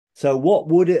So what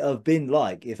would it have been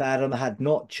like if Adam had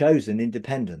not chosen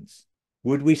independence?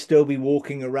 Would we still be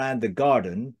walking around the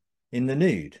garden in the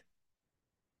nude?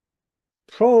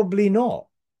 Probably not,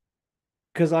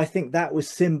 because I think that was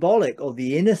symbolic of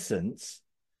the innocence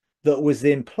that was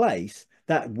in place.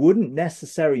 That wouldn't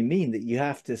necessarily mean that you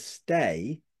have to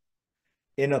stay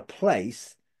in a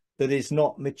place that is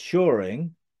not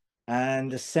maturing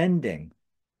and ascending,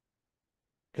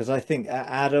 because I think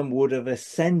Adam would have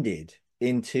ascended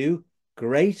into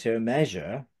greater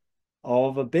measure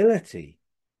of ability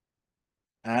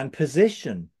and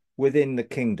position within the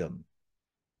kingdom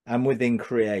and within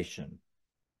creation.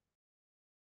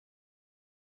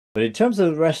 But in terms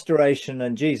of restoration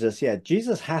and Jesus, yeah,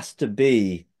 Jesus has to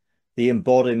be the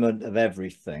embodiment of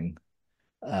everything.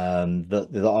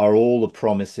 That are all the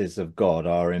promises of God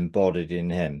are embodied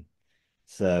in him.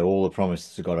 So all the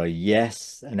promises of God are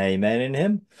yes and amen in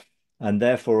him. And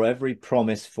therefore, every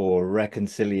promise for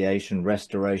reconciliation,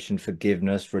 restoration,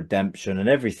 forgiveness, redemption, and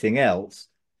everything else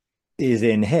is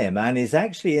in him and is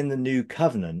actually in the new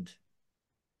covenant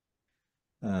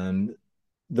that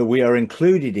we are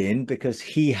included in, because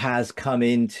he has come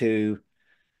into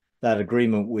that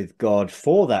agreement with God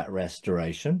for that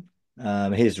restoration.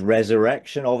 His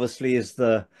resurrection obviously is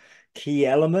the key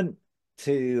element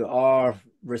to our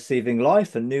receiving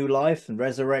life and new life and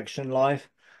resurrection life.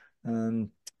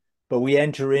 But we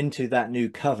enter into that new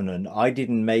covenant. I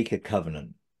didn't make a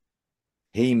covenant.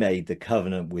 He made the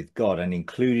covenant with God and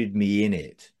included me in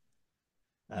it.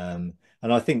 And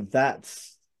I think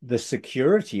that's the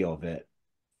security of it,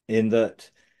 in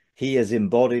that he has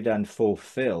embodied and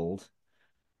fulfilled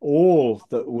all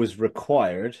that was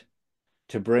required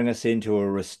to bring us into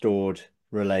a restored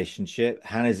relationship,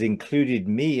 and has included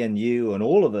me and you and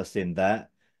all of us in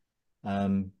that,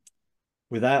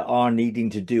 without our needing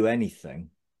to do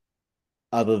anything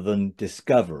other than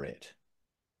discover it,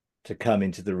 to come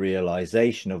into the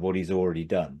realization of what he's already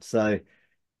done. So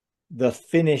the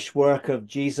finished work of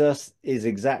Jesus is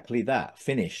exactly that,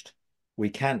 finished. We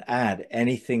can't add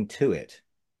anything to it.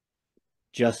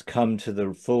 Just come to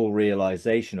the full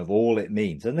realization of all it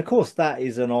means. And of course, that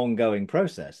is an ongoing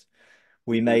process.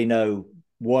 We may know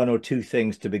one or two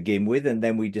things to begin with, and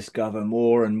then we discover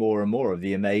more and more and more of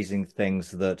the amazing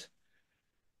things that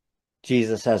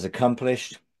Jesus has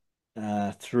accomplished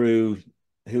through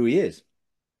who he is.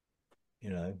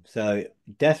 So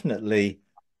definitely,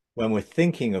 when we're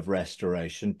thinking of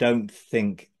restoration, don't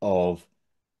think of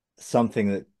something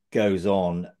that goes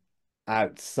on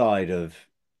outside of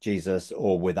Jesus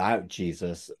or without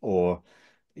Jesus, or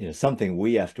something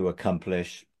we have to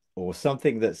accomplish, or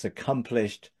something that's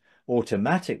accomplished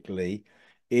automatically.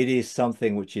 It is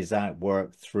something which is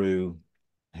outworked through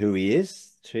who he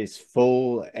is, to his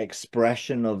full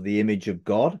expression of the image of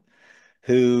God,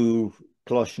 who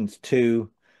Colossians 2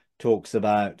 talks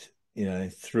about,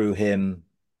 through him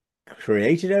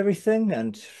created everything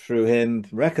and through him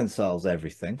reconciles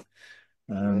everything.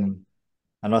 And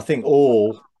I think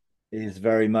all is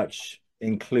very much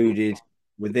included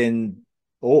within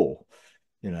all.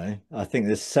 I think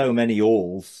there's so many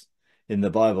alls in the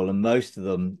Bible, and most of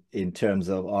them in terms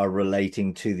of are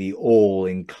relating to the all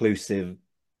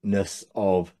inclusiveness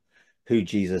of who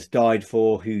Jesus died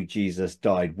for, who Jesus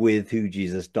died with, who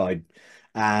Jesus died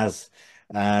as,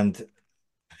 and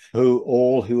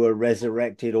who are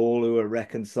resurrected, all who are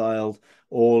reconciled,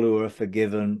 all who are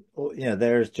forgiven.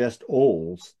 There's just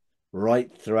alls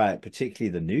right throughout,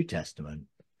 particularly the New Testament,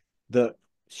 that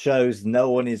shows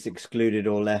no one is excluded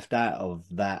or left out of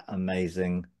that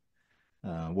amazing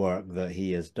work that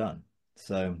he has done.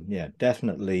 So yeah,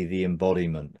 definitely the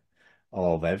embodiment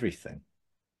of everything.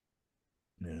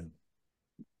 Yeah.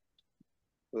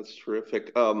 That's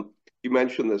terrific. You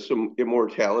mentioned this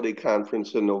Immortality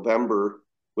conference in November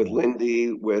with Yeah.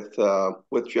 Lindy, with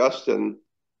Justin.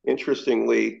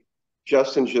 Interestingly,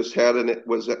 Justin just had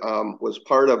was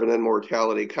part of an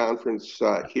Immortality conference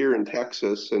here in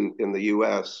Texas in the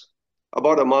U.S.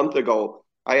 about a month ago.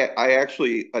 I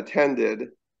actually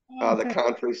attended the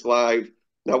conference live.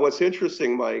 Now, what's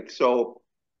interesting, Mike? So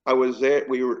I was there.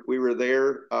 We were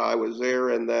there. I was there,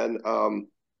 and then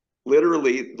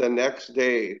literally the next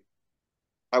day,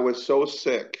 I was so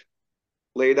sick,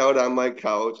 laid out on my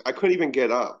couch. I couldn't even get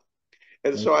up.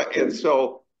 And so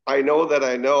I know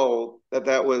that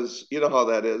that was, you know how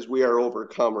that is. We are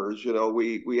overcomers.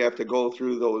 We have to go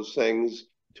through those things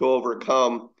to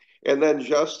overcome. And then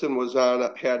Justin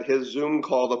had his Zoom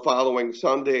call the following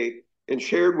Sunday and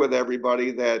shared with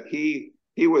everybody that he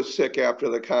was sick after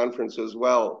the conference as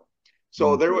well.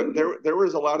 So there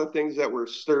was a lot of things that were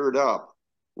stirred up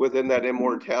within that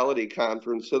Immortality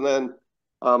conference. And then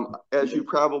As you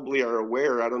probably are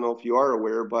aware, I don't know if you are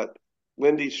aware, but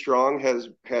Lindy Strong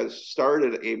has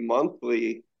started a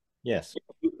monthly Yes.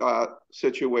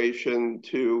 situation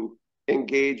to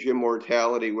engage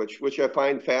immortality, which I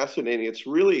find fascinating. It's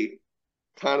really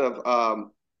kind of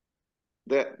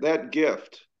that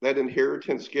gift, that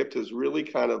inheritance gift, has really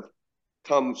kind of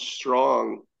come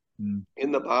strong Mm.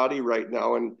 in the body right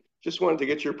now. And just wanted to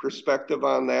get your perspective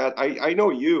on that. I know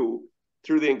you,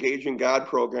 through the Engaging God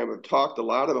program, have talked a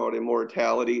lot about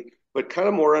immortality, but kind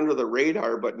of more under the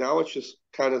radar. But now it's just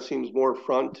kind of seems more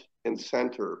front and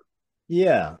center.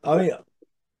 Yeah. I mean,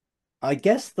 I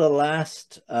guess the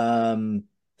last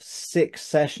 6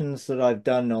 sessions that I've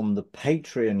done on the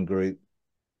Patreon group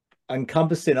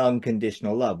encompassing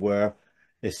unconditional love were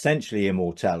essentially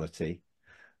immortality,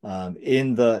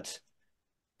 in that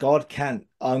God can't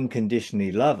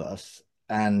unconditionally love us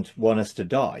and want us to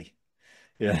die.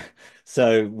 Yeah.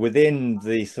 So within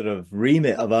the sort of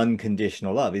remit of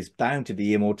unconditional love is bound to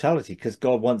be immortality because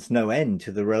God wants no end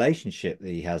to the relationship that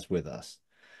he has with us.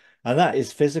 And that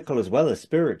is physical as well as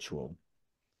spiritual.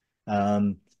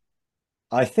 Um,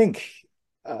 I think,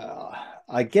 uh,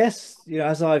 I guess,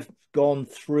 as I've gone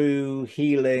through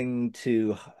healing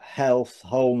to health,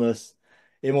 wholeness,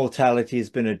 immortality has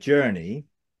been a journey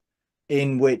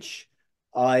in which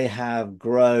I have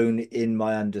grown in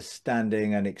my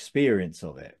understanding and experience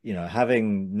of it.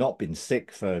 Having not been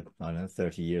sick for, I don't know,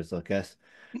 30 years, I guess,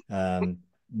 um,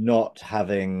 not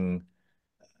having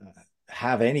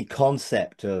have any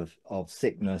concept of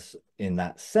sickness in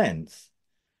that sense,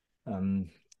 um,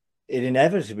 it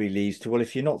inevitably leads to, well,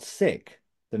 if you're not sick,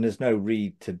 then there's no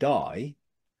need to die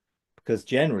because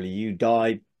generally you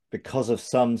die because of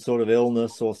some sort of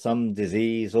illness or some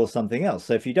disease or something else.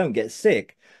 So if you don't get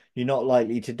sick, you're not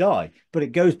likely to die. But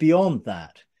it goes beyond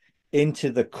that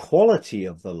into the quality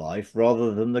of the life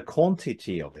rather than the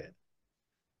quantity of it.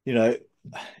 You know,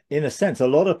 in a sense, a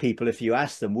lot of people, if you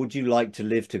ask them, would you like to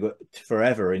live to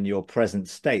forever in your present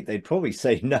state? They'd probably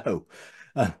say no,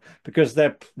 because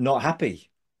they're not happy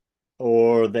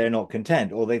or they're not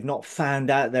content, or they've not found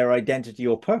out their identity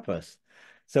or purpose.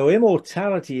 So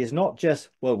immortality is not just,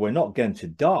 well, we're not going to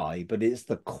die, but it's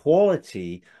the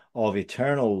quality of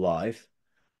eternal life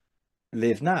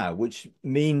live now, which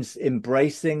means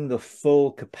embracing the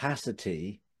full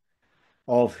capacity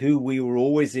of who we were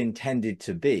always intended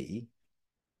to be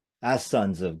as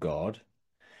sons of God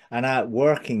and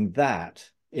outworking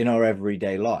that in our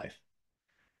everyday life.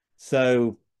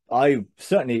 So I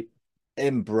certainly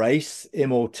embrace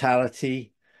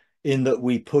immortality in that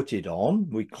we put it on,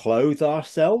 we clothe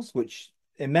ourselves, which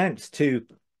amounts to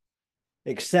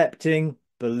accepting,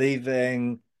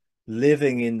 believing,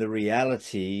 living in the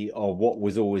reality of what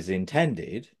was always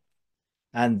intended,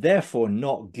 and therefore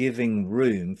not giving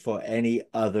room for any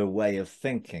other way of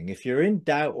thinking. If you're in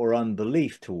doubt or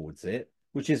unbelief towards it,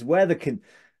 which is where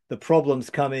the problems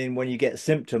come in when you get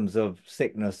symptoms of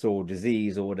sickness or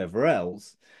disease or whatever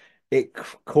else, it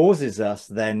causes us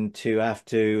then to have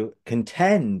to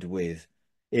contend with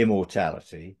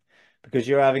immortality because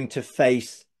you're having to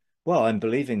face, well, I'm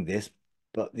believing this,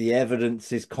 but the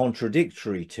evidence is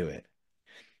contradictory to it.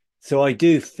 So I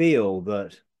do feel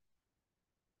that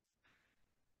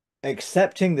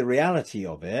accepting the reality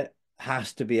of it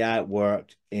has to be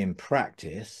outworked in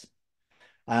practice.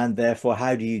 And therefore,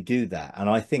 how do you do that? And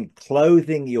I think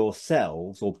clothing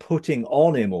yourselves or putting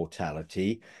on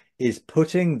immortality is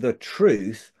putting the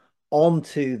truth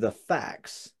onto the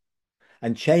facts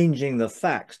and changing the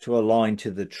facts to align to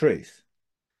the truth.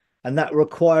 And that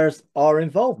requires our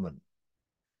involvement.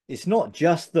 It's not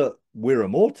just that we're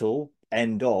immortal,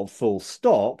 end of, full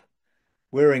stop.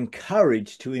 We're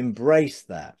encouraged to embrace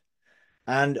that.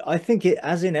 And I think it,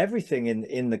 as in everything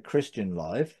in the Christian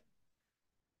life,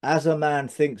 as a man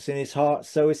thinks in his heart,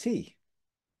 so is he.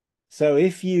 So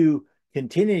if you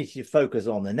continue to focus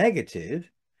on the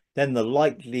negative, then the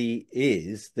likely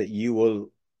is that you will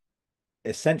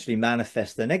essentially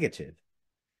manifest the negative.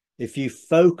 If you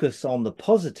focus on the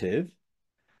positive,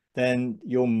 then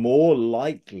you're more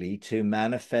likely to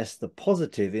manifest the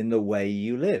positive in the way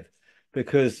you live.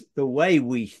 Because the way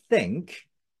we think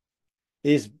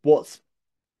is what's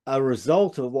a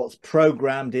result of what's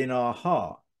programmed in our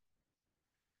heart.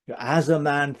 As a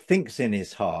man thinks in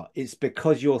his heart, it's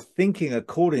because you're thinking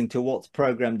according to what's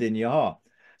programmed in your heart.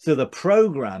 So the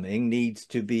programming needs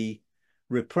to be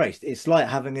replaced. It's like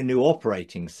having a new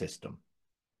operating system.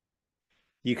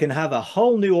 You can have a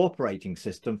whole new operating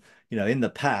system. In the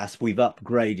past, we've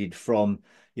upgraded from,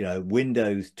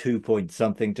 Windows 2 point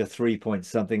something to 3 point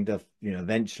something to,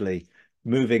 eventually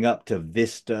moving up to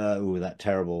Vista. Oh, that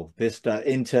terrible Vista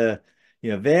into,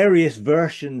 various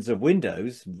versions of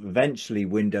Windows, eventually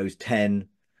Windows 10,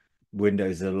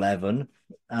 Windows 11,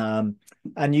 and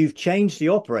you've changed the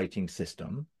operating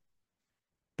system,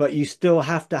 but you still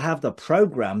have to have the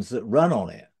programs that run on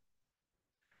it.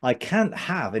 I can't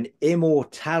have an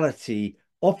immortality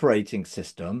operating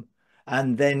system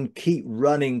and then keep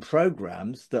running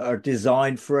programs that are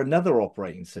designed for another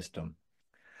operating system.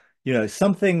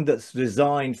 Something that's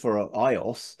designed for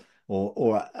iOS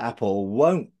or Apple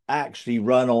won't actually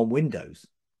run on Windows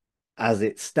as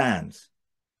it stands.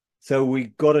 So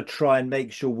we've got to try and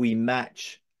make sure we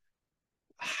match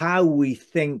how we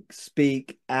think,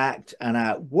 speak, act, and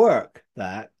outwork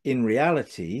that in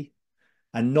reality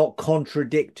and not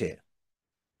contradict it,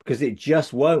 because it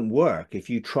just won't work if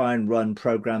you try and run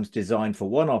programs designed for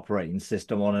one operating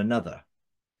system on another.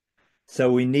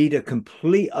 So we need a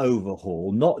complete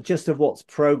overhaul, not just of what's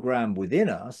programmed within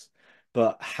us,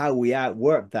 but how we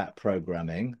outwork that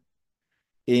programming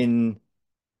in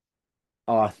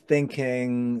our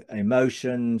thinking,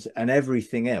 emotions, and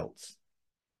everything else.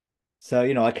 So,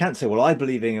 I can't say, well, I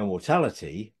believe in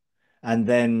immortality, and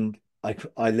then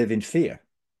I live in fear.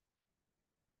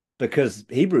 Because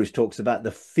Hebrews talks about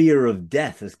the fear of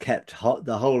death has kept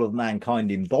the whole of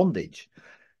mankind in bondage.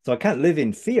 So I can't live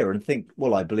in fear and think,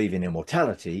 well, I believe in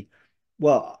immortality.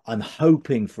 Well, I'm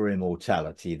hoping for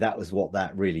immortality. That was what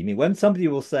that really means. When somebody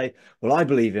will say, well, I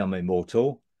believe I'm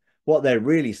immortal, what they're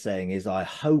really saying is, I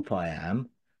hope I am.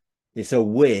 It's a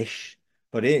wish,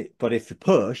 but if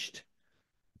pushed,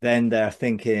 then their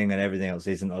thinking and everything else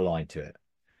isn't aligned to it.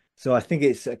 So I think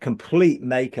it's a complete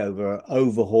makeover,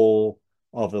 overhaul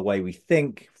of the way we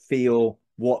think, feel,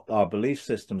 what our belief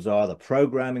systems are, the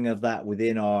programming of that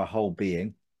within our whole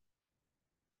being.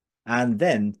 And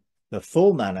then the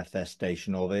full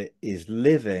manifestation of it is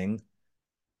living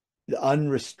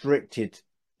unrestricted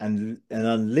and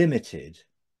unlimited,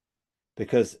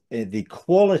 because the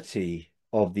quality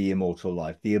of the immortal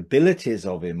life, the abilities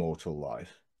of immortal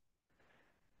life,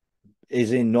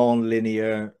 is in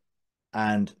non-linear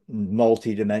and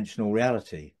multi-dimensional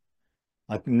reality.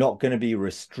 I'm not going to be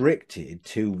restricted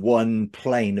to one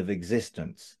plane of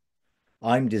existence.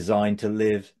 I'm designed to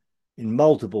live in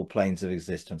multiple planes of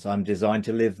existence. I'm designed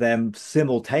to live them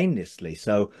simultaneously.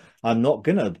 So I'm not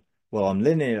going to, well, I'm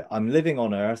living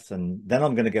on earth, and then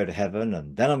I'm going to go to heaven,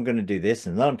 and then I'm going to do this,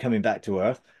 and then I'm coming back to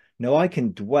earth. No, I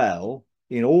can dwell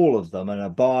in all of them and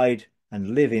abide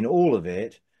and live in all of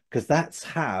it, because that's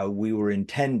how we were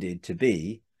intended to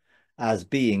be as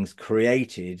beings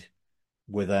created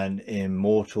with an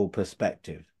immortal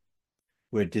perspective.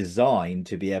 We're designed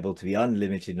to be able to be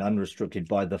unlimited and unrestricted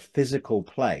by the physical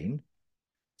plane,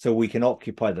 so we can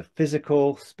occupy the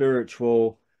physical,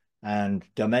 spiritual, and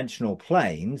dimensional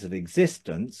planes of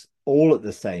existence all at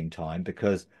the same time,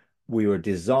 because we were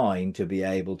designed to be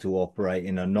able to operate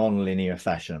in a non-linear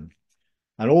fashion.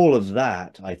 And all of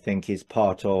that, I think, is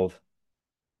part of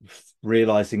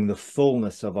realizing the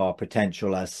fullness of our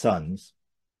potential as sons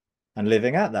and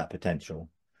living out that potential,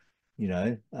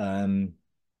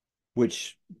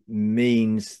 which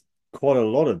means quite a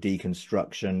lot of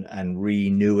deconstruction and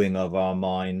renewing of our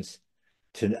minds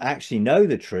to actually know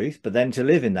the truth, but then to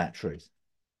live in that truth.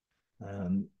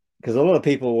 Because a lot of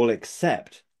people will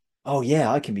accept, oh, yeah,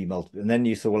 I can be multiple. And then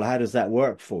you say, well, how does that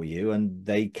work for you? And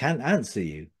they can't answer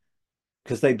you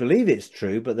because they believe it's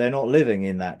true, but they're not living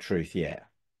in that truth yet,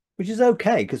 which is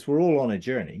okay, because we're all on a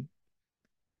journey.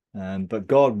 But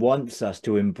God wants us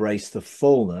to embrace the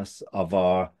fullness of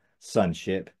our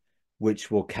sonship,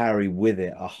 which will carry with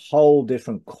it a whole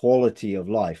different quality of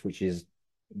life, which is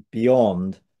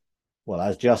beyond, well,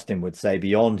 as Justin would say,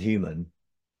 beyond human.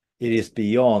 It is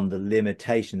beyond the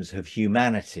limitations of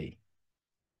humanity,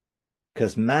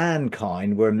 because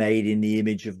mankind were made in the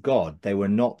image of God. They were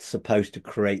not supposed to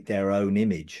create their own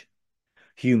image.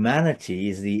 Humanity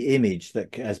is the image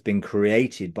that has been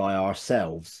created by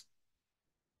ourselves.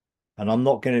 And I'm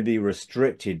not going to be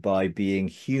restricted by being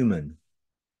human,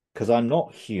 because I'm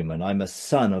not human. I'm a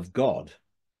son of God.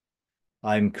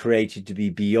 I'm created to be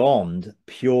beyond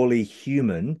purely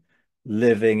human,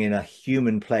 living in a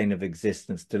human plane of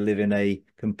existence, to live in a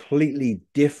completely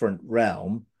different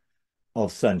realm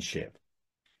of sonship.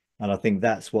 And I think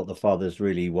that's what the Father's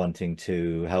really wanting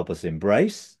to help us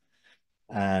embrace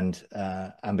and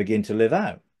begin to live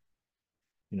out.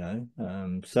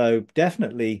 So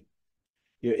definitely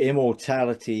your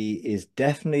immortality is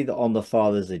definitely on the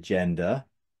Father's agenda,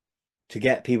 to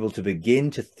get people to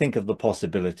begin to think of the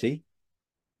possibility,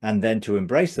 and then to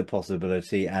embrace the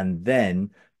possibility, and then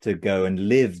to go and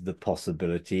live the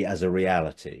possibility as a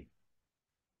reality.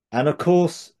 And of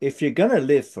course, if you're going to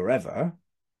live forever,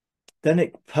 then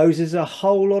it poses a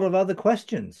whole lot of other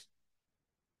questions.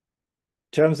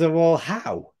 terms of, well,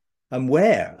 how and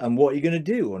where and what you're going to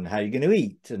do and how you're going to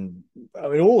eat. And I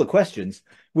mean, all the questions,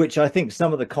 which I think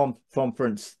some of the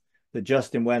conference that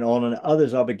Justin went on and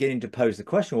others are beginning to pose the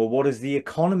question, well, what is the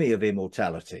economy of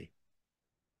immortality?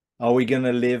 Are we going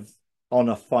to live on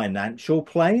a financial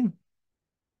plane?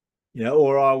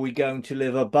 Or are we going to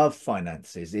live above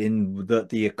finances in that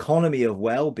the economy of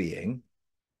well-being,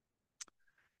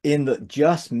 in that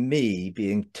just me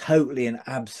being totally and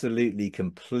absolutely,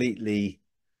 completely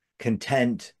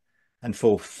content and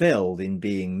fulfilled in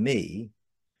being me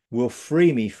will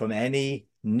free me from any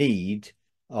need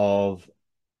of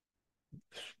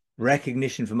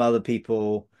recognition from other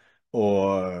people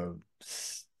or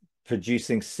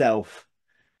producing self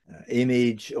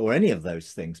image or any of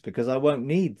those things, because I won't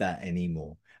need that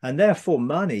anymore. And therefore,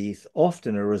 money is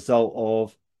often a result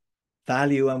of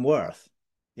value and worth.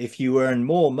 If you earn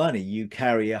more money, you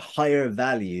carry a higher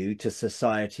value to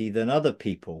society than other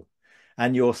people.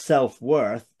 And your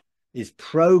self-worth is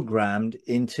programmed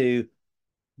into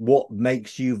what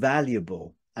makes you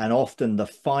valuable. And often the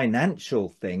financial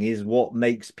thing is what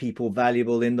makes people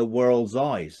valuable in the world's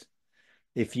eyes.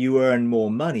 If you earn more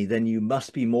money, then you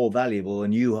must be more valuable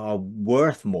and you are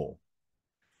worth more.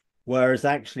 Whereas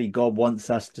actually God wants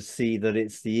us to see that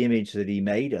it's the image that he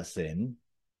made us in.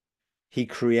 He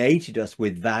created us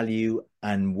with value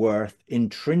and worth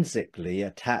intrinsically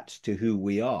attached to who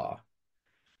we are.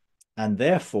 And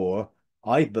therefore,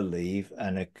 I believe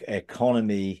an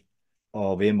economy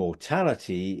of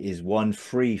immortality is one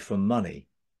free from money.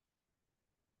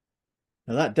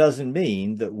 Now, that doesn't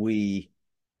mean that we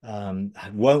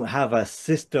won't have a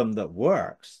system that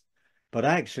works. But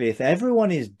actually, if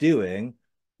everyone is doing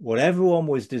what everyone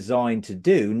was designed to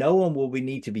do, no one will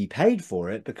need to be paid for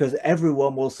it because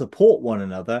everyone will support one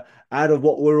another out of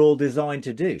what we're all designed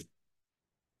to do.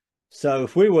 So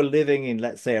if we were living in,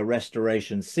 let's say, a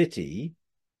restoration city,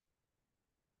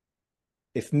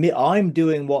 if I'm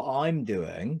doing what I'm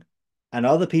doing and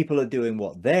other people are doing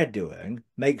what they're doing,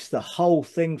 makes the whole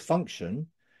thing function,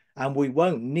 and we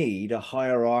won't need a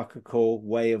hierarchical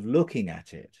way of looking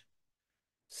at it.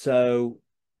 So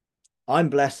I'm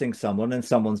blessing someone and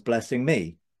someone's blessing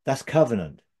me. That's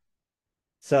covenant.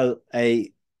 So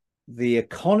the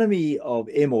economy of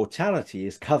immortality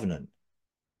is covenant.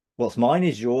 What's mine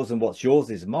is yours and what's yours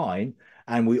is mine.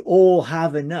 And we all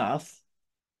have enough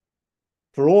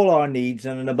for all our needs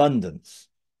and an abundance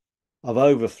of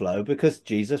overflow because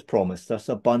Jesus promised us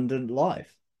abundant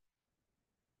life,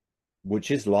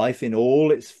 which is life in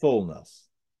all its fullness.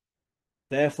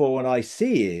 Therefore, what I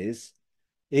see is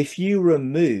if you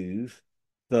remove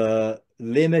the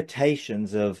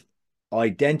limitations of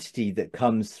identity that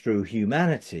comes through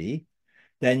humanity,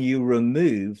 then you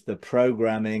remove the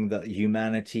programming that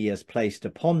humanity has placed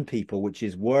upon people, which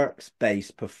is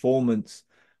works-based,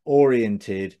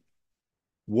 performance-oriented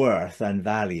worth and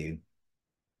value.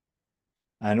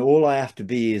 And all I have to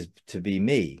be is to be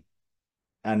me.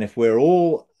 And if we're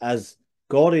all as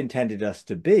God intended us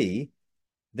to be,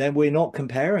 then we're not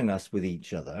comparing us with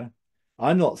each other.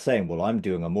 I'm not saying, well, I'm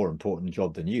doing a more important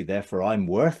job than you, therefore I'm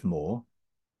worth more,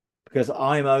 because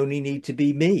I only need to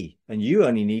be me and you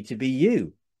only need to be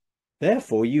you.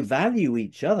 Therefore, you value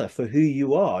each other for who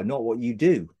you are, not what you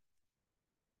do.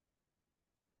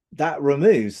 That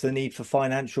removes the need for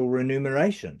financial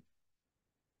remuneration.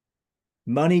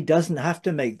 Money doesn't have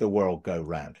to make the world go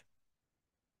round.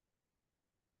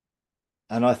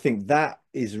 And I think that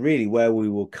is really where we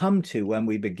will come to when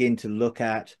we begin to look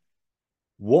at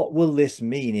what will this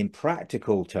mean in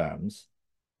practical terms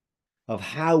of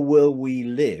how will we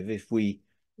live if we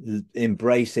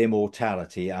embrace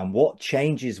immortality, and what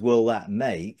changes will that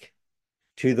make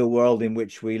to the world in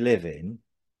which we live in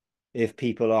if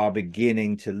people are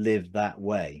beginning to live that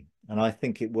way. And I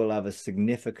think it will have a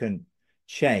significant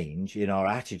change in our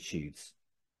attitudes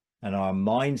and our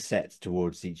mindsets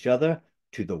towards each other,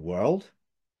 to the world,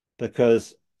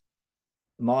 because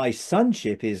my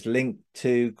sonship is linked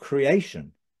to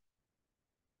creation.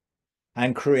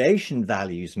 And creation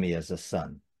values me as a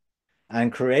son.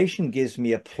 And creation gives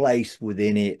me a place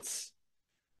within its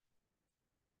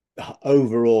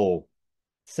overall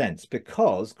sense,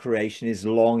 because creation is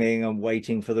longing and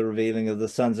waiting for the revealing of the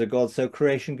sons of God so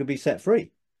creation could be set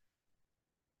free.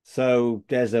 So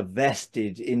there's a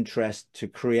vested interest to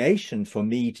creation for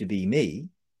me to be me,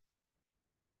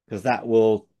 because that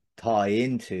will tie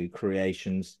into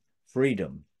creation's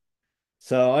freedom.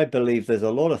 So I believe there's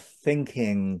a lot of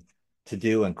thinking to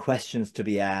do and questions to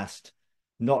be asked,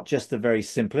 not just the very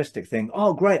simplistic thing,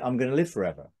 oh, great, I'm going to live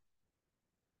forever.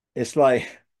 It's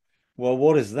like, well,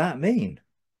 what does that mean?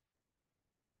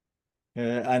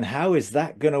 And how is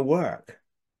that going to work?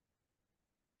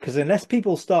 Because unless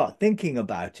people start thinking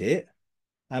about it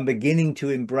and beginning to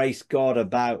embrace God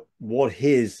about what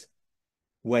his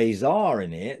ways are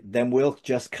in it, then we'll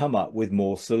just come up with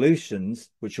more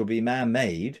solutions, which will be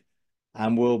man-made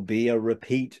and will be a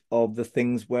repeat of the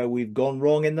things where we've gone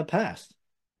wrong in the past.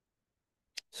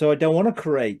 So I don't want to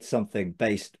create something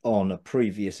based on a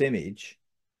previous image.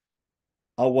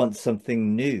 I want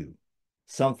something new,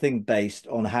 something based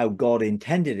on how God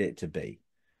intended it to be.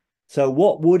 So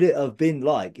what would it have been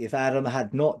like if Adam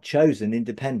had not chosen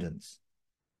independence?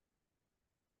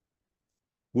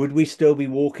 Would we still be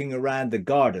walking around the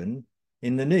garden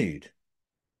in the nude?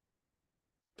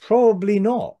 Probably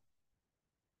not,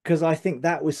 because I think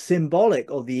that was symbolic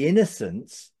of the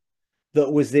innocence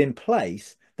that was in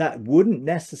place. That wouldn't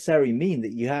necessarily mean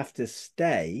that you have to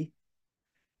stay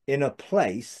in a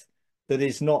place that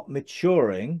is not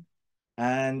maturing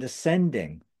and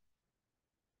ascending,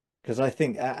 because I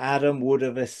think Adam would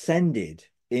have ascended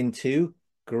into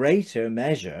greater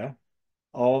measure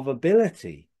of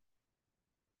ability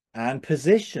and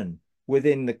position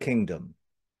within the kingdom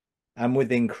and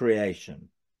within creation.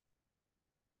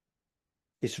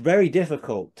 It's very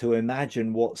difficult to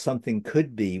imagine what something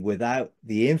could be without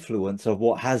the influence of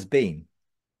what has been.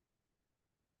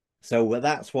 So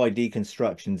that's why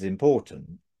deconstruction is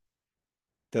important,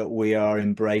 that we are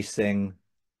embracing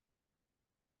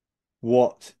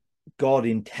what God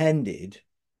intended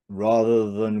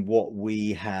rather than what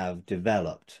we have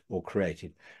developed or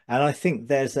created. And I think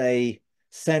there's a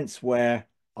sense where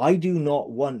I do not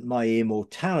want my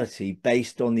immortality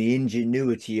based on the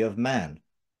ingenuity of man.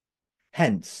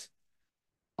 Hence,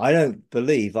 I don't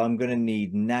believe I'm going to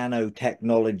need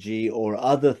nanotechnology or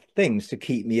other things to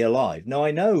keep me alive. Now,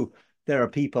 I know there are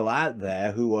people out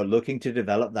there who are looking to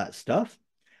develop that stuff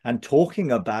and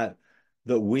talking about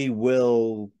that we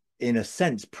will, in a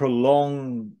sense,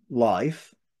 prolong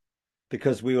life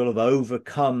because we will have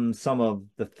overcome some of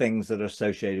the things that are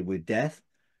associated with death,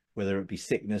 whether it be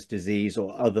sickness, disease,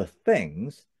 or other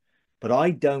things. But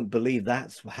I don't believe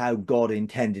that's how God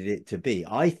intended it to be.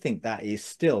 I think that is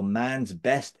still man's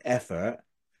best effort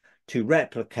to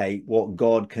replicate what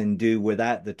God can do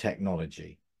without the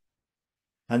technology.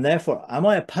 And therefore, am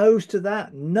I opposed to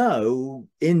that? No,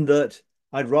 in that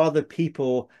I'd rather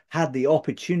people had the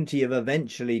opportunity of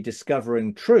eventually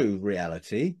discovering true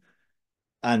reality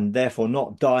and therefore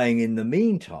not dying in the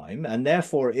meantime. And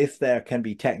therefore, if there can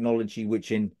be technology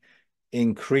which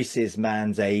increases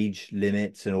man's age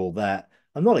limits and all that,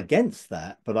 I'm not against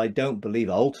that, but I don't believe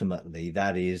ultimately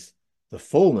that is the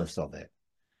fullness of it.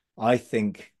 I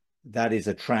think that is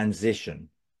a transition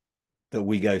that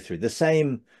we go through. The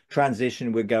same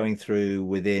transition we're going through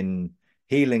within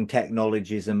healing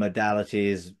technologies and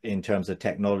modalities in terms of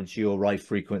technology or right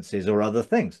frequencies or other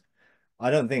things.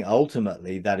 I don't think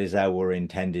ultimately that is how we're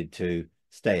intended to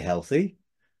stay healthy.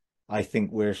 I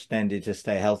think we're intended to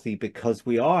stay healthy because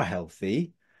we are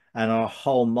healthy and our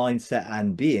whole mindset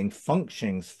and being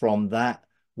functions from that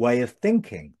way of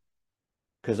thinking,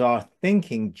 because our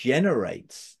thinking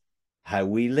generates how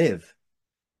we live.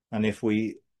 And if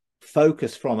we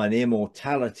focus from an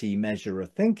immortality measure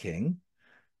of thinking,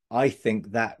 I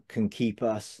think that can keep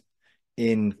us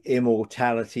in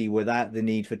immortality without the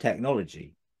need for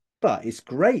technology. But it's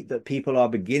great that people are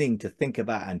beginning to think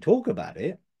about and talk about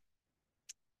it.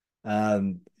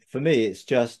 For me, it's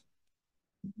just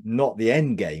not the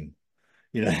end game,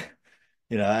 you know,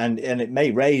 and it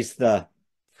may raise the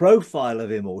profile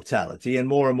of immortality, and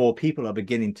more people are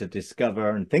beginning to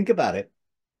discover and think about it.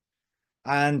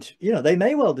 And they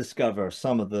may well discover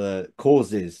some of the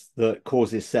causes that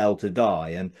causes cell to die,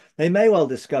 and they may well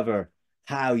discover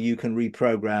how you can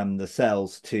reprogram the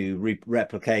cells to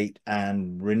replicate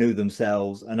and renew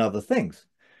themselves and other things.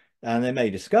 And they may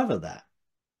discover that.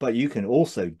 But you can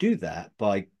also do that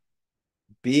by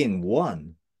being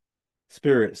one,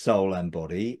 spirit, soul, and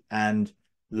body, and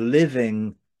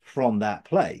living from that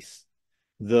place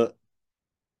that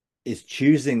is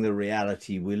choosing the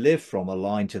reality we live from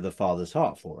aligned to the Father's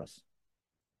heart for us,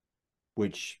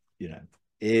 which,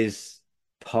 is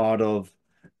part of,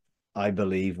 I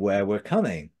believe, where we're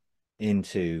coming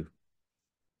into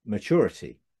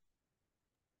maturity.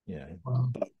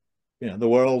 Wow. But the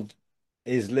world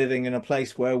is living in a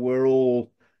place where we're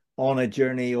all on a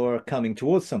journey or coming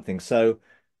towards something. So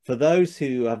for those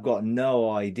who have got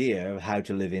no idea of how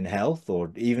to live in health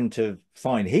or even to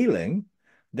find healing,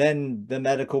 then the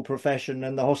medical profession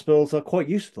and the hospitals are quite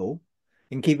useful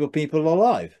in keeping people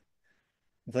alive.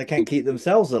 If they can't keep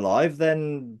themselves alive,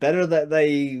 then better that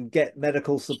they get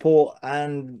medical support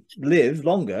and live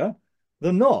longer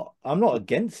than not. I'm not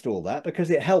against all that because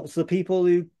it helps the people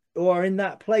who are in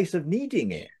that place of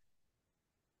needing it.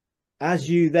 as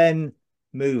you then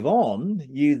move on,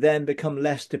 you then become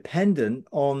less dependent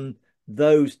on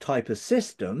those type of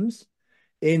systems,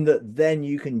 in that then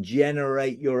you can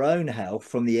generate your own health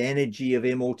from the energy of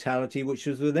immortality which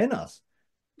is within us,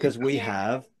 because we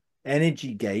have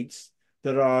energy gates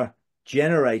that are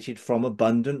generated from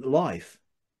abundant life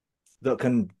that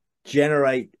can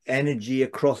generate energy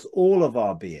across all of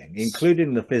our being,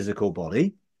 including the physical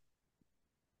body,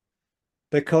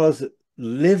 because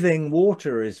living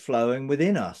water is flowing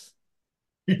within us.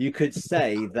 You could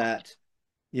say that,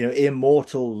 you know,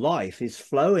 immortal life is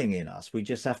flowing in us. We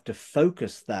just have to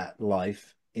focus that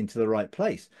life into the right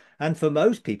place. And for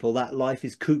most people, that life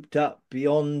is cooped up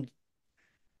beyond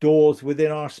doors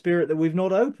within our spirit that we've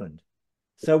not opened.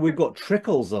 So we've got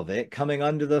trickles of it coming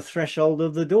under the threshold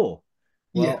of the door.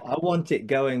 Well, I want it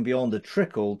going beyond the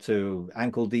trickle to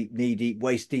ankle deep, knee deep,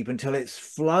 waist deep, until it's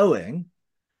flowing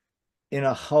in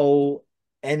a whole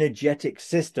energetic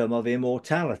system of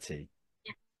immortality.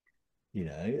 You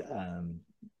know,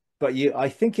 but I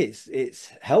think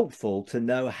it's helpful to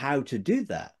know how to do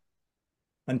that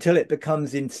until it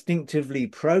becomes instinctively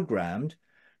programmed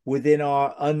within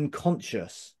our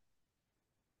unconscious.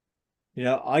 You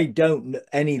know, I don't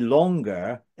any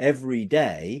longer every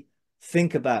day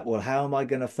think about, well, how am I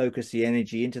going to focus the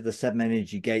energy into the 7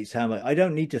 energy gates? I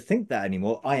don't need to think that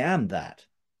anymore. I am that.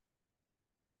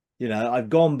 You know, I've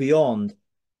gone beyond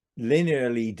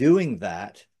linearly doing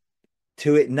that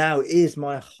to it now is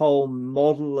my whole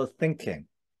model of thinking.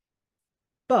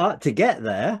 But to get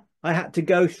there, I had to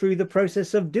go through the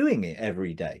process of doing it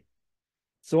every day.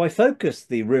 So I focused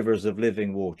the rivers of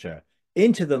living water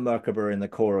into the Merkaba in the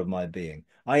core of my being.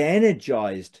 I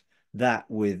energized that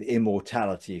with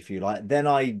immortality, if you like. Then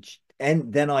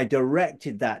I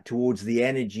directed that towards the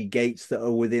energy gates that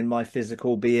are within my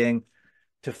physical being,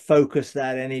 to focus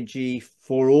that energy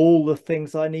for all the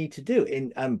things I need to do.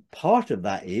 And part of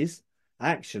that is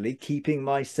actually keeping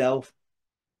myself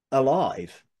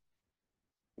alive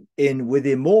with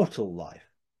immortal life,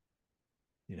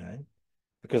 you know,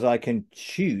 because I can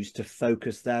choose to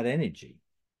focus that energy.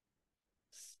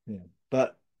 Yeah.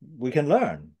 But we can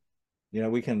learn, you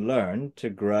know, we can learn to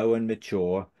grow and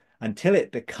mature until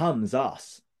it becomes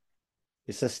us.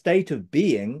 It's a state of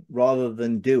being rather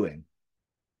than doing.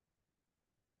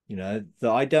 You know,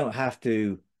 that I don't have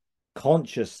to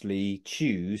consciously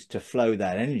choose to flow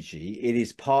that energy. It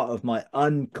is part of my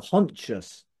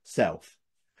unconscious self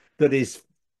that is,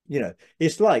 you know,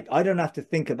 it's like I don't have to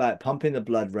think about pumping the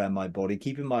blood around my body,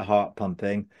 keeping my heart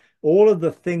pumping, all of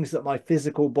the things that my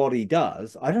physical body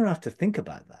does. I don't have to think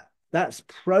about that. That's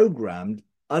programmed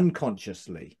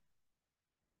unconsciously.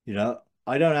 You know,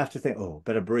 I don't have to think, oh,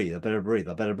 better breathe, I better breathe,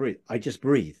 I better breathe. I just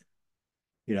breathe.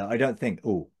 You know, I don't think,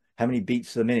 oh, how many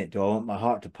beats a minute do I want my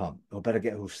heart to pump? I better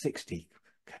get 60.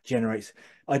 Generates.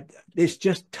 It's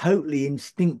just totally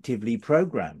instinctively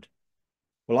programmed.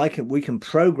 Well, we can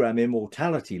program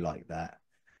immortality like that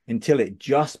until it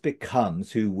just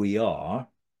becomes who we are.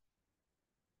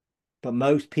 But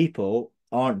most people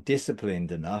aren't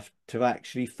disciplined enough to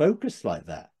actually focus like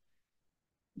that.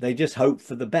 They just hope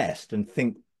for the best and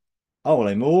think, oh, well,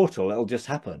 immortal, it'll just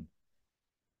happen.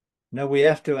 No, we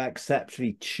have to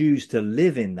actually choose to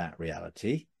live in that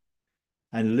reality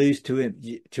and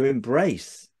to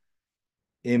embrace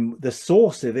in the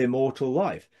source of immortal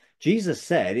life. Jesus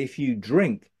said, if you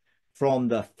drink from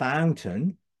the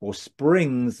fountain or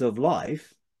springs of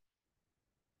life,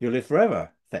 you'll live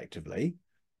forever, effectively,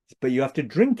 but you have to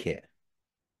drink it.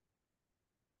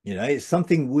 You know, it's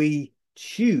something we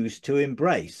choose to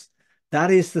embrace.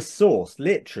 That is the source,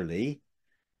 literally.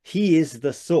 He is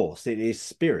the source. It is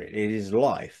spirit. It is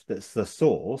life. That's the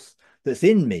source that's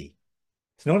in me.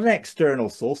 It's not an external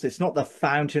source. It's not the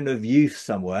fountain of youth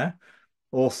somewhere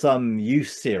or some youth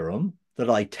serum that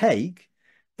I take.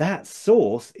 That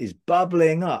source is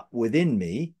bubbling up within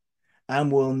me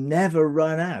and will never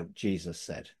run out, Jesus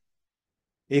said.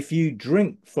 If you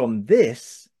drink from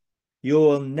this,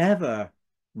 you'll never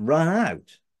run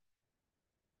out.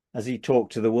 As he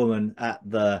talked to the woman at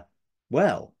the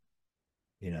well,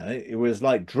 you know, it was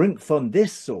like, drink from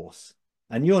this source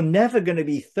and you're never going to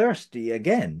be thirsty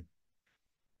again,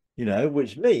 you know,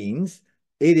 which means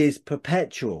it is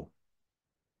perpetual.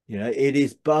 You know, it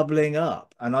is bubbling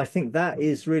up. And I think that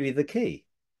is really the key.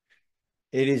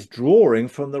 It is drawing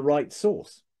from the right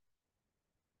source.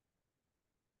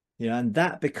 You know, and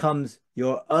that becomes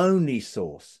your only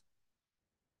source.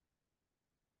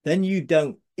 Then you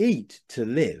don't eat to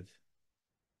live.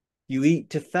 You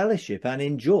eat to fellowship and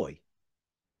enjoy.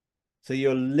 So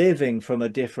you're living from a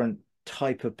different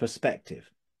type of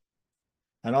perspective.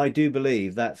 And I do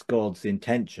believe that's God's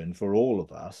intention for all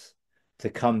of us,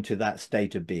 to come to that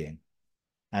state of being.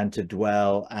 and to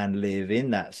dwell and live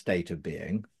in that state of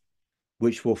being,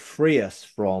 which will free us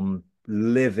from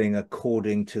living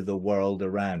according to the world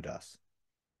around us,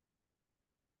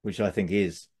 which I think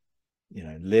is,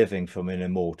 living from an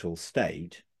immortal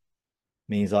state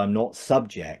means I'm not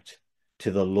subject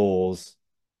to the laws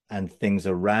and things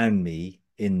around me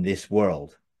in this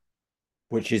world,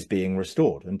 which is being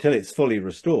restored. Until it's fully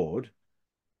restored,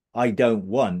 I don't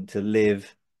want to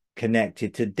live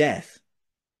connected to death.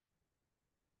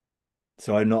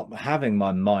 So I'm not having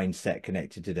my mindset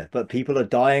connected to death, but people are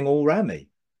dying all around me.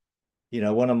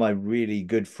 One of my really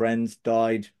good friends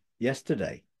died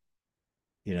yesterday,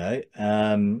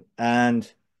 and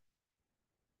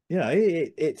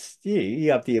it's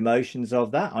you have the emotions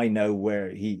of that. I know where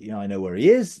I know where he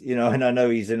is, and I know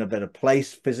he's in a better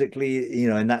place physically,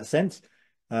 in that sense,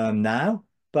 now.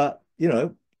 But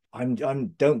I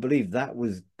don't believe that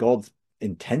was God's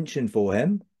intention for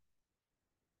him.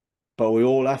 But we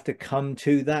all have to come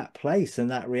to that place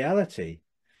and that reality,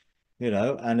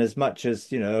 and as much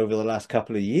as, over the last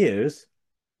couple of years,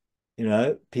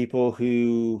 people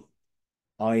who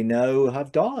I know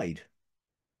have died.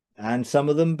 And some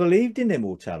of them believed in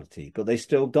immortality, but they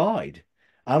still died.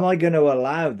 Am I going to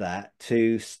allow that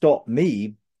to stop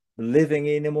me living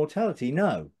in immortality?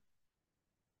 No.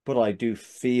 But I do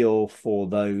feel for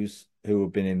those who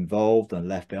have been involved and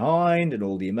left behind, and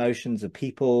all the emotions of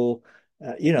people.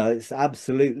 It's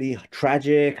absolutely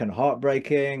tragic and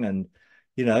heartbreaking, and,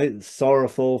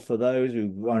 sorrowful for those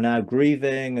who are now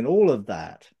grieving and all of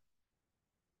that.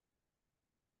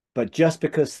 But just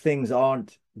because things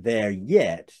aren't there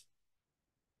yet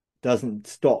doesn't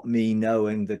stop me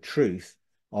knowing the truth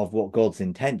of what God's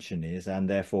intention is, and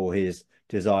therefore his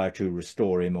desire to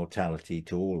restore immortality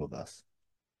to all of us.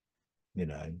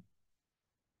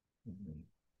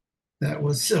 That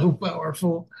was so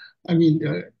powerful. I mean,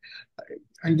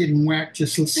 I'm getting whacked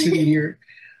just sitting here.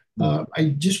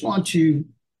 I just want to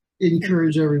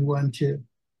encourage everyone to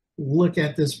look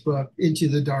at this book, Into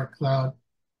the Dark Cloud.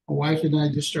 My wife and I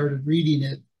just started reading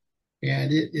it,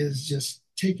 and it is just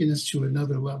taking us to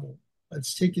another level.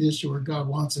 It's taking us to where God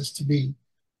wants us to be.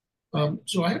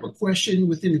 So I have a question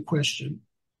within a question.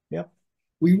 Yeah.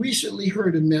 We recently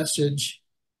heard a message,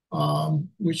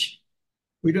 which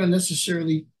we don't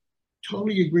necessarily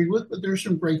totally agree with, but there's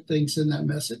some great things in that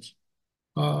message.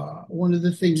 One of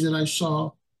the things that I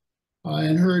saw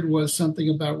and heard was something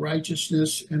about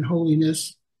righteousness and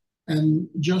holiness and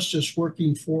justice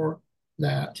working for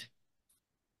that.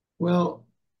 Well,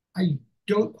 I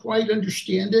don't quite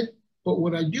understand it, but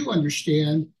what I do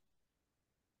understand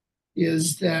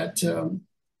is that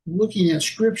looking at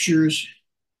scriptures,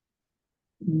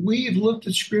 we've looked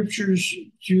at scriptures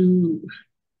through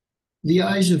the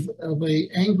eyes of an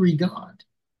angry God,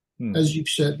 as you've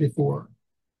said before,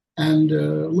 and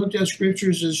looked at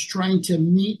scriptures as trying to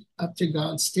meet up to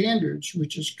God's standards,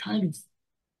 which is kind of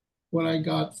what I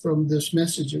got from this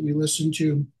message that we listened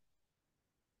to.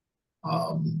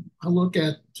 I look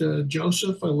at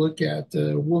Joseph, I look at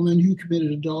the woman who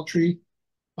committed adultery,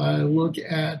 I look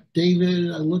at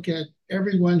David, I look at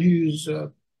everyone who's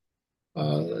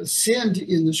sinned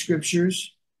in the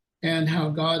scriptures and how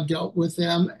God dealt with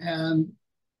them.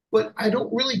 But I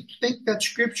don't really think that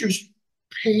scriptures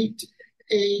paint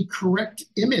a correct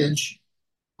image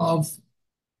of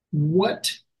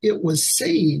what it was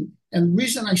saying. And the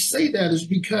reason I say that is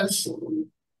because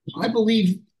I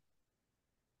believe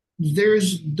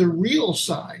there's the real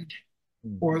side,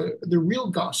 or the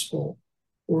real gospel,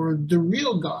 or the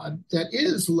real God that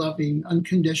is loving,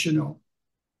 unconditional.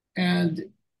 And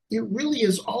it really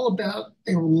is all about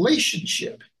a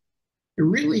relationship. It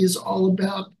really is all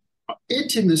about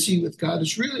intimacy with God.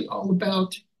 It's really all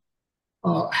about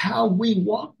how we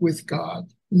walk with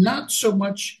God, not so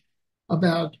much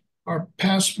about our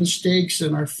past mistakes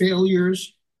and our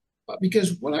failures.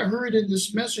 Because what I heard in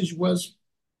this message was,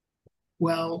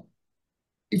 well,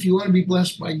 if you want to be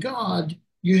blessed by God,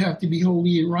 you have to be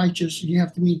holy and righteous, and you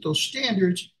have to meet those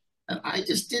standards. And I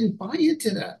just didn't buy into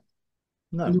that.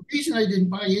 No. And the reason I didn't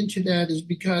buy into that is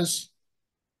because,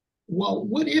 well,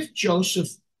 what if Joseph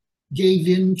gave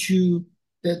in to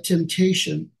that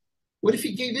temptation? What if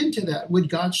he gave in to that? Would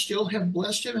God still have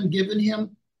blessed him and given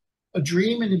him a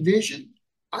dream and a vision?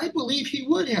 I believe he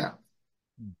would have.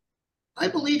 I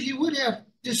believe he would have,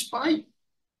 despite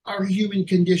our human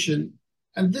condition.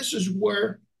 And this is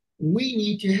where we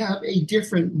need to have a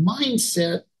different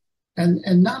mindset, and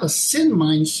not a sin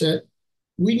mindset.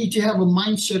 We need to have a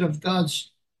mindset of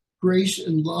God's grace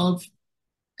and love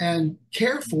and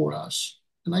care for us.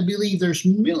 And I believe there's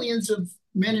millions of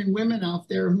men and women out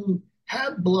there who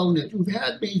have blown it, who've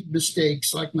had made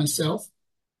mistakes like myself,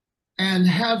 and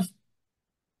have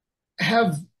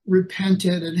have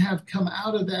repented and have come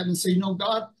out of that and say, no,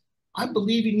 God, I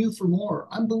believe in you for more.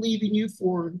 I'm believing you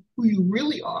for who you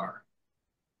really are.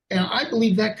 And I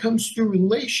believe that comes through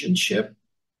relationship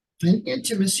and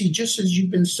intimacy, just as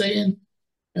you've been saying.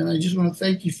 And I just want to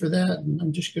thank you for that. And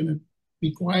I'm just going to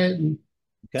be quiet and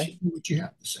Okay. see what you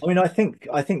have to say. I mean, I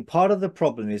think part of the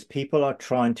problem is people are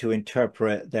trying to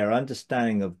interpret their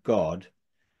understanding of God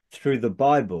through the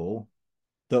Bible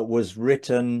that was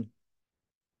written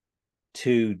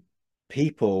to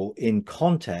people in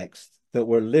context that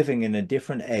were living in a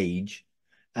different age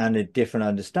and a different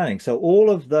understanding. So all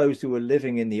of those who were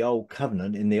living in the old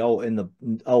covenant, in the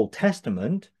Old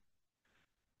Testament,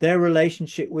 their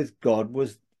relationship with God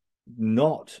was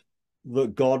not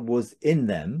that God was in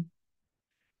them,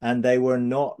 and they were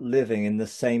not living in the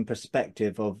same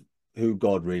perspective of who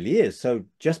God really is. So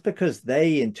just because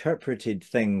they interpreted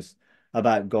things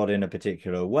about God in a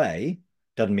particular way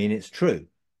doesn't mean it's true.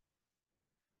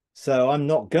 So I'm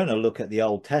not going to look at the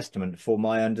Old Testament for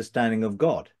my understanding of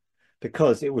God,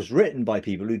 because it was written by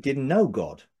people who didn't know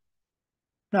God.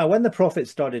 Now, when the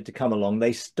prophets started to come along,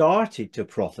 they started to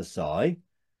prophesy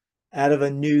out of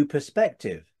a new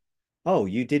perspective. Oh,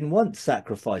 you didn't want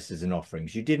sacrifices and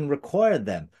offerings. You didn't require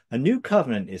them. A new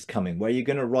covenant is coming where you're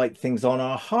going to write things on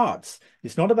our hearts.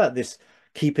 It's not about this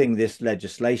keeping this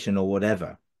legislation or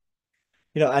whatever.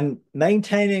 And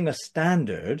maintaining a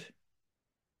standard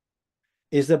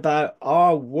is about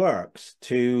our works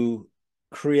to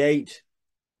create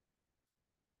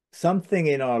something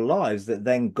in our lives that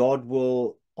then God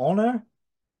will honor.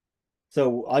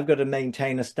 So I've got to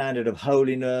maintain a standard of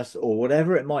holiness or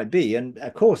whatever it might be. And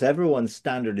of course, everyone's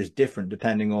standard is different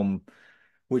depending on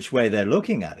which way they're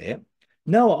looking at it.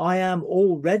 No, I am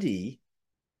already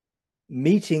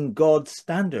meeting God's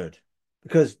standard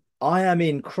because I am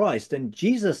in Christ and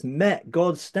Jesus met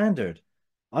God's standard.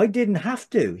 I didn't have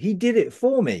to. He did it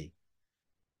for me.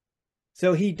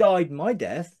 So he died my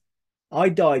death. I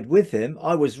died with him.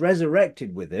 I was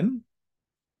resurrected with him.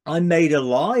 I'm made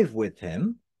alive with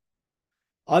him.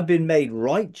 I've been made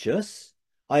righteous.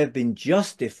 I have been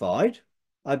justified.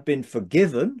 I've been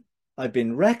forgiven. I've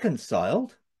been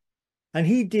reconciled. And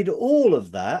he did all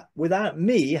of that without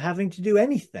me having to do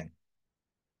anything.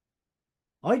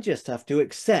 I just have to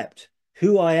accept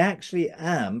who I actually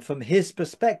am from his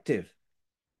perspective.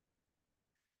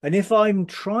 And if I'm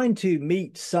trying to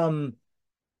meet some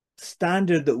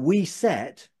standard that we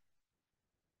set,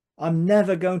 I'm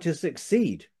never going to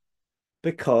succeed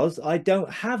because I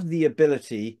don't have the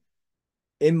ability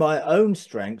in my own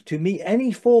strength to meet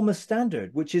any form of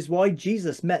standard, which is why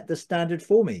Jesus met the standard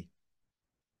for me.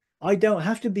 I don't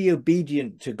have to be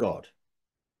obedient to God.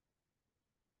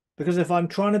 Because if I'm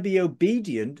trying to be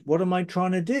obedient, what am I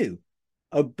trying to do?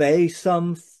 Obey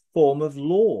some form of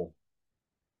law.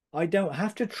 I don't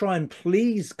have to try and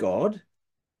please God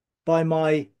by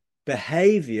my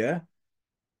behavior.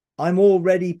 I'm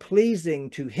already pleasing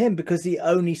to him because he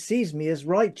only sees me as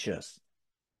righteous.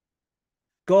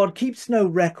 God keeps no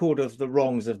record of the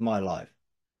wrongs of my life.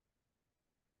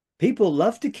 People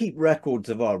love to keep records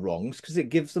of our wrongs because it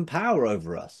gives them power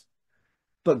over us.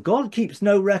 But God keeps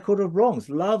no record of wrongs.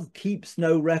 Love keeps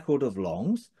no record of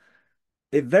wrongs.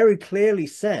 It very clearly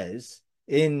says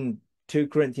in 2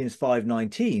 Corinthians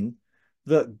 5:19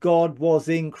 that God was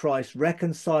in Christ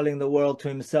reconciling the world to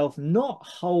himself, not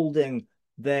holding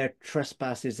their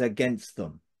trespasses against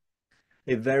them.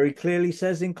 It very clearly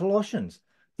says in Colossians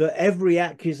that every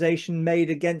accusation made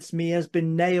against me has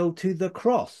been nailed to the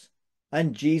cross,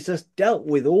 and Jesus dealt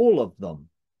with all of them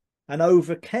and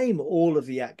overcame all of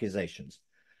the accusations.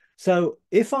 So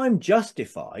if I'm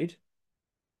justified,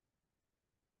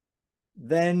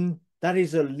 then that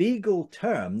is a legal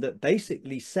term that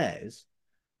basically says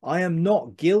I am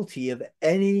not guilty of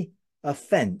any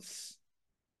offense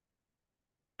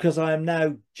because I am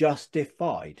now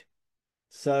justified.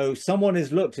 So someone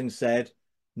has looked and said,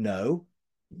 no,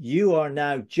 you are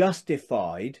now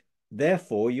justified,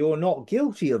 therefore you're not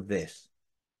guilty of this.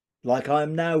 Like I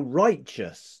am now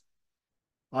righteous.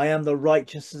 I am the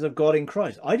righteousness of God in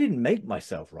Christ. I didn't make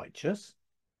myself righteous.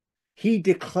 He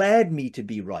declared me to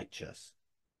be righteous.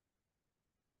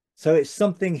 So it's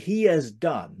something he has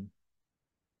done.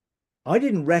 I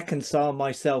didn't reconcile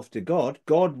myself to God.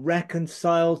 God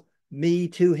reconciled me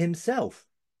to himself.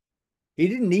 He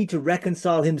didn't need to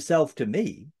reconcile himself to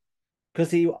me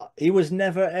because he was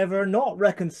never, ever not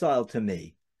reconciled to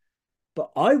me.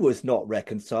 But I was not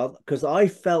reconciled because I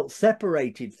felt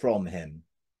separated from him.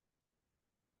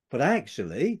 But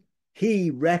actually,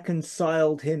 he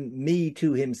reconciled me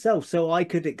to himself so I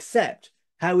could accept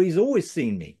how he's always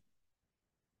seen me.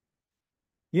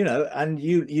 And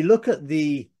you look at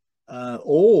the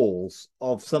alls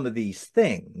of some of these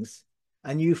things,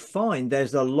 and you find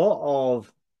there's a lot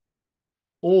of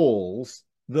alls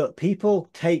that people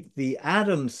take the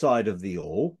Adam side of the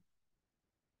all,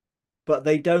 but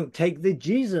they don't take the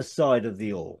Jesus side of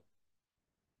the all.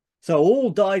 So all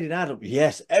died in Adam.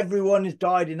 Yes, everyone has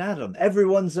died in Adam.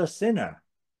 Everyone's a sinner.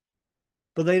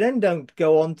 But they then don't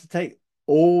go on to take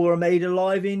all are made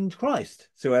alive in Christ.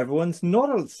 So everyone's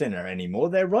not a sinner anymore.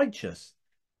 They're righteous.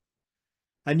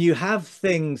 And you have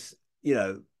things, you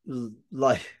know,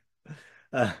 like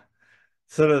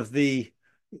sort of the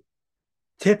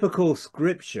typical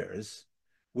scriptures,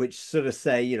 which sort of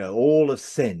say, you know, all have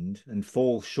sinned and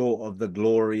fall short of the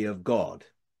glory of God.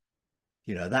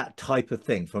 You know, that type of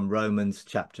thing from Romans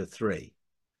chapter 3.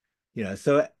 You know,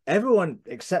 so everyone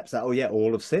accepts that. Oh, yeah,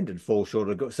 all have sinned and fall short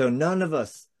of God. So none of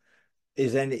us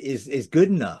is good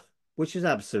enough, which is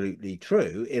absolutely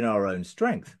true in our own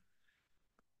strength.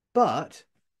 But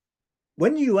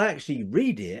when you actually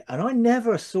read it, and I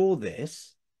never saw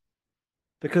this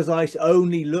because I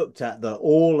only looked at the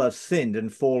all have sinned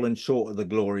and fallen short of the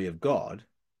glory of God.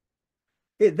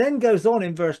 It then goes on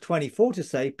in verse 24 to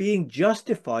say, being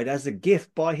justified as a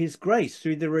gift by his grace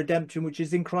through the redemption which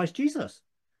is in Christ Jesus.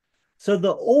 So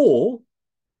that all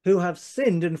who have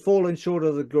sinned and fallen short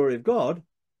of the glory of God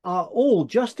are all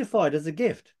justified as a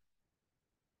gift.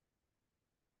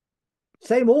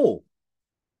 Same all.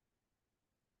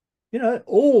 You know,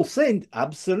 all sinned,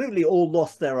 absolutely all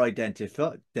lost their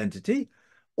identity.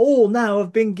 All now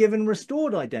have been given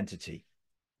restored identity.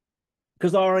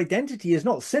 Because our identity is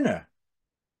not sinner.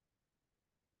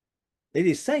 It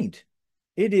is saint.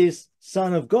 It is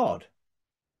son of God.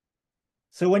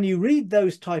 So when you read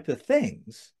those type of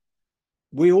things,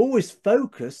 we always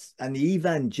focus, and the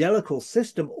evangelical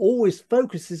system always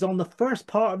focuses on the first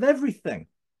part of everything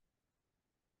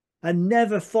and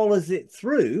never follows it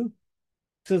through,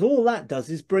 because all that does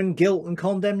is bring guilt and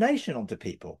condemnation onto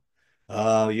people.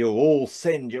 Oh, you're all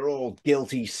sinned, you're all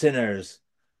guilty sinners,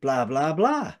 blah, blah,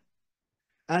 blah.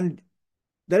 And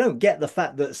they don't get the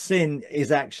fact that sin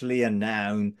is actually a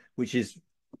noun, which is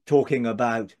talking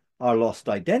about our lost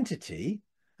identity.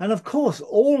 And of course,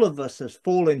 all of us has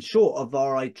fallen short of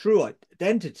our true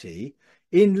identity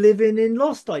in living in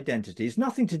lost identity. It's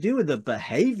nothing to do with the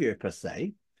behavior per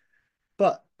se,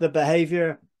 but the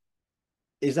behavior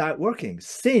is outworking.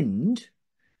 Sinned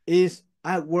is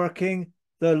outworking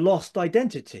the lost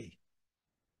identity.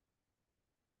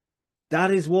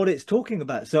 That is what it's talking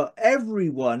about. So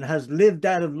everyone has lived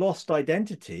out of lost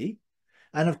identity.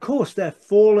 And of course, they're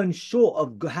fallen short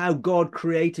of how God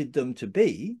created them to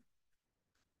be,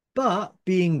 but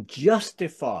being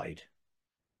justified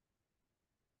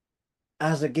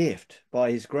as a gift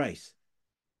by his grace.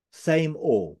 Same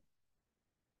all.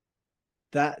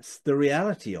 That's the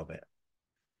reality of it,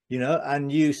 you know,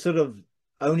 and you sort of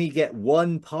only get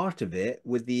one part of it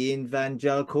with the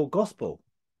evangelical gospel.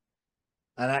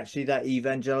 And actually, that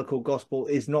evangelical gospel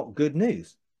is not good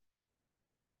news.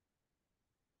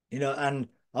 You know, and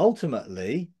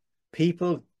ultimately,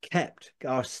 people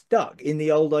are stuck in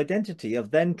the old identity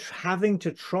of then having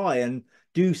to try and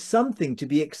do something to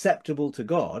be acceptable to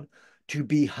God, to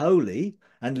be holy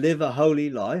and live a holy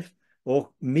life or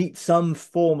meet some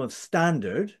form of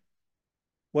standard,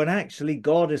 when actually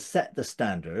God has set the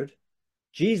standard.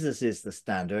 Jesus is the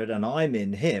standard, and I'm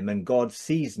in him, and God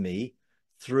sees me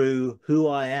through who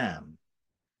I am.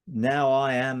 Now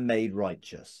I am made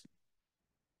righteous.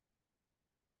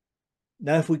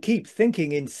 Now, if we keep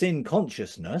thinking in sin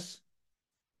consciousness,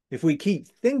 if we keep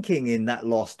thinking in that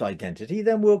lost identity,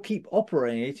 then we'll keep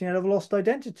operating out of lost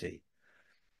identity.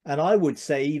 And I would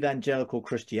say evangelical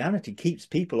Christianity keeps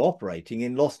people operating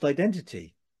in lost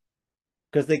identity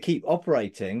because they keep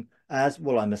operating as,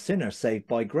 well, I'm a sinner saved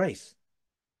by grace.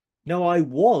 No, I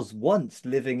was once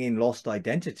living in lost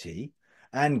identity,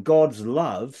 and God's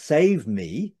love saved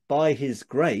me by his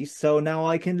grace, so now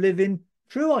I can live in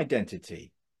true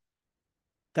identity.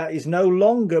 That is no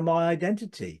longer my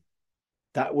identity.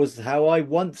 That was how I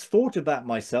once thought about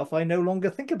myself. I no longer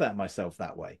think about myself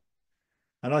that way.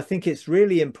 And I think it's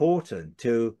really important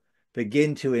to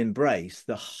begin to embrace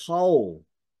the whole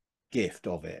gift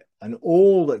of it and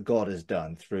all that God has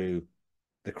done through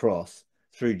the cross,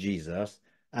 through Jesus.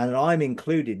 And I'm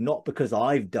included not because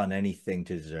I've done anything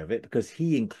to deserve it, because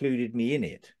he included me in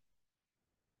it.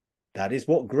 That is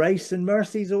what grace and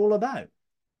mercy is all about.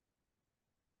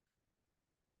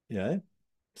 You know?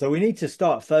 So we need to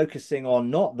start focusing on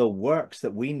not the works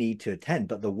that we need to attend,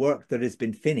 but the work that has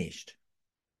been finished.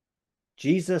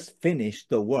 Jesus finished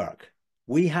the work.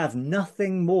 We have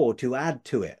nothing more to add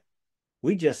to it.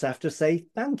 We just have to say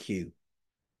thank you.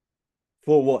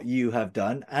 for what you have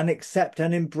done and accept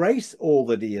and embrace all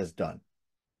that he has done.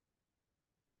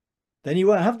 Then you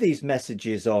won't have these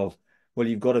messages of, well,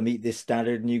 you've got to meet this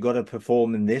standard and you've got to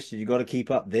perform in this, and you've got to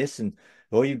keep up this, and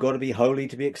or you've got to be holy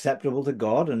to be acceptable to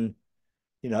God. And,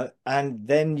 and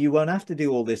then you won't have to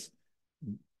do all this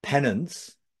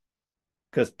penance,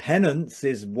 because penance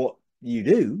is what you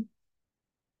do.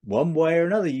 One way or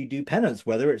another, you do penance,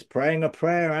 whether it's praying a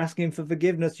prayer, asking for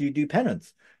forgiveness, you do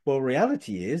penance. Well,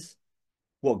 reality is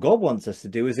what God wants us to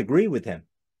do is agree with him,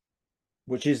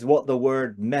 which is what the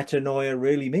word metanoia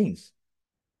really means.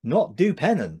 Not do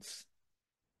penance,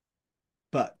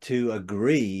 but to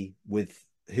agree with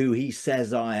who he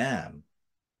says I am,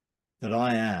 that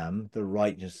I am the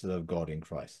righteousness of God in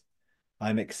Christ.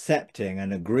 I'm accepting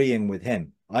and agreeing with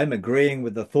him. I'm agreeing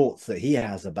with the thoughts that he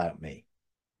has about me.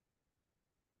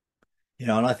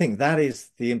 And I think that is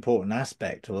the important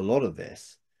aspect of a lot of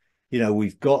this.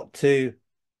 We've got to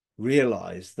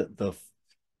realize that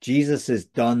Jesus has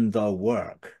done the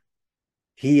work.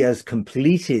 He has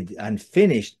completed and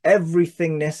finished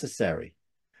everything necessary.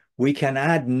 We can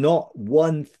add not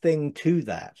one thing to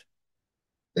that.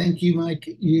 Thank you, Mike.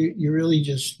 You really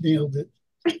just nailed it.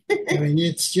 I mean,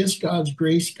 it's just God's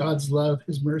grace, God's love,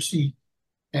 his mercy.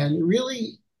 And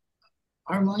really,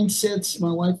 our mindsets,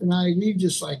 my wife and I, we've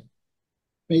just like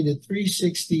made a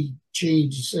 360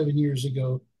 change 7 years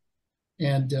ago.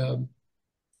 And,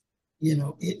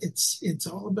 it's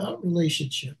all about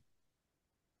relationship.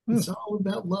 It's all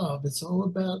about love. It's all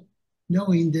about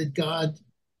knowing that God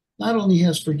not only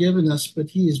has forgiven us, but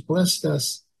he has blessed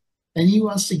us and he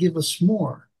wants to give us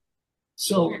more.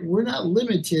 So we're not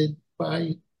limited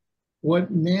by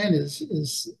what man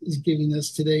is giving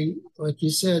us today. Like you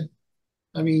said,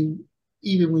 I mean,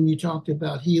 even when you talked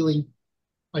about healing,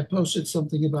 I posted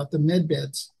something about the med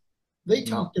beds. They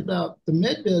talked about the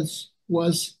med beds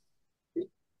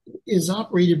is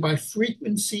operated by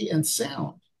frequency and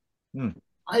sound.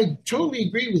 I totally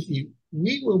agree with you.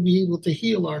 We will be able to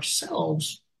heal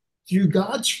ourselves through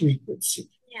God's frequency,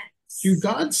 through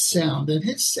God's sound. And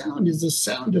his sound is a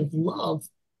sound of love,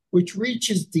 which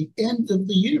reaches the end of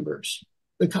the universe,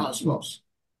 the cosmos.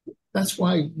 That's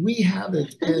why we have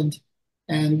it,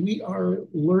 and we are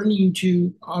learning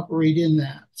to operate in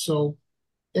that. So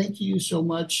thank you so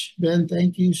much, Ben.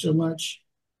 Thank you so much.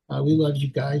 We love you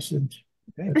guys, and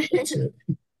that's it.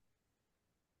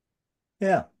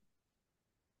 Yeah.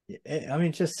 I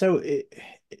mean, just so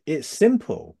it's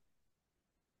simple.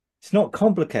 It's not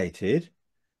complicated,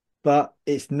 but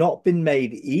it's not been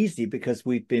made easy because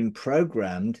we've been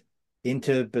programmed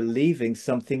into believing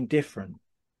something different.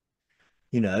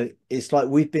 It's like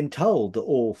we've been told that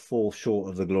all fall short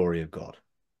of the glory of God.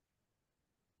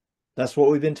 That's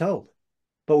what we've been told.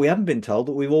 But we haven't been told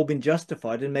that we've all been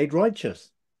justified and made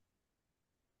righteous.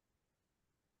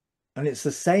 And it's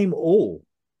the same all.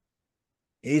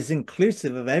 It is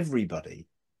inclusive of everybody.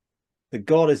 That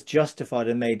God has justified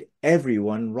and made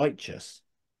everyone righteous.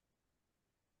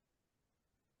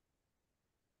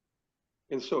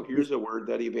 And so here's a word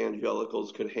that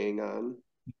evangelicals could hang on.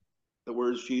 The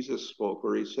words Jesus spoke,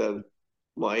 where he said,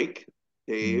 Mike,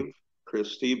 Dave,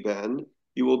 Christy, Ben,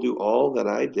 you will do all that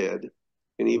I did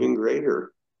and even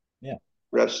greater. Yeah.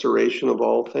 Restoration of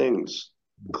all things,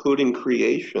 including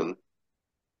creation.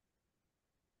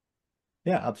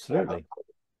 Yeah, absolutely.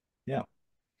 Yeah.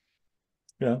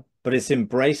 But it's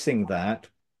embracing that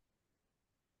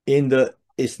in that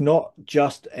it's not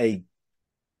just a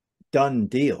done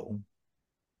deal.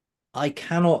 I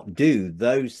cannot do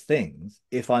those things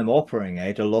if I'm operating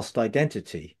at a lost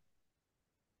identity.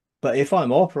 But if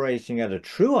I'm operating at a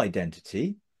true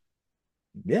identity,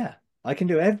 yeah, I can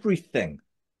do everything.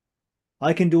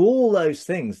 I can do all those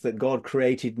things that God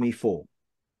created me for.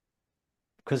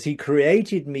 Because he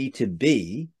created me to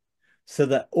be, so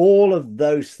that all of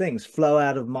those things flow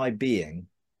out of my being.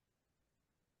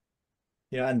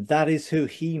 And that is who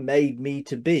he made me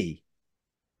to be.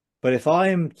 But if I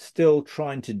am still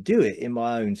trying to do it in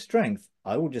my own strength,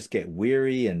 I will just get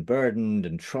weary and burdened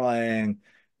and trying,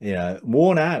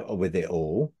 worn out with it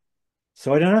all.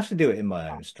 So I don't have to do it in my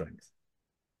own strength.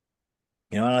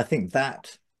 And I think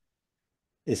that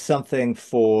is something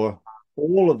for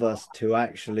all of us to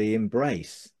actually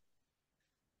embrace,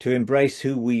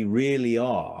 who we really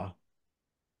are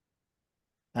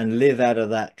and live out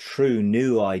of that true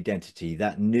new identity,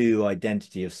 that new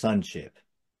identity of sonship,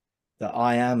 that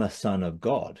I am a son of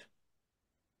God,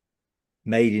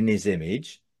 made in his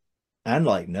image and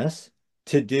likeness,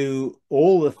 to do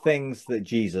all the things that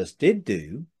Jesus did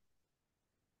do,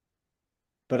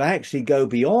 but actually go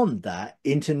beyond that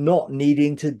into not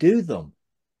needing to do them.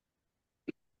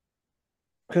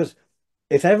 Because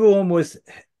if everyone was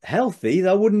healthy,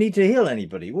 I wouldn't need to heal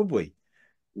anybody, would we?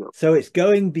 No. So it's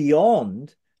going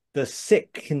beyond the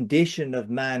sick condition of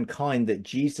mankind that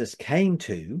Jesus came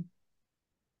to,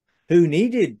 who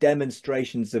needed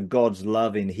demonstrations of God's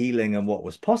love in healing and what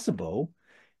was possible,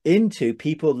 into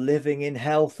people living in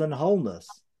health and wholeness,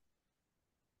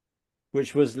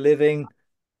 which was living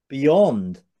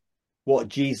beyond what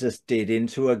Jesus did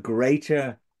into a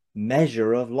greater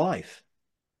measure of life.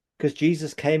 Because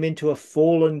Jesus came into a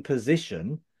fallen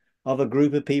position of a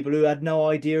group of people who had no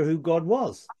idea who God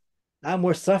was and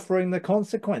were suffering the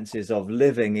consequences of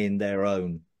living in their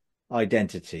own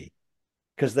identity,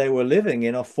 because they were living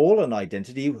in a fallen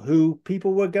identity who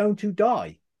people were going to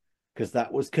die, because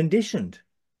that was conditioned.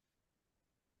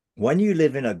 When you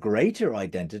live in a greater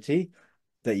identity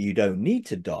that you don't need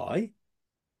to die,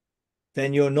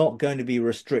 then you're not going to be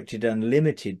restricted and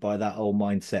limited by that old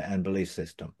mindset and belief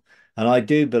system. And I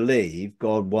do believe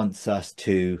God wants us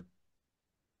to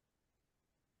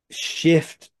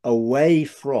shift away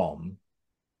from,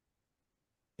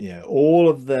 all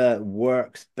of the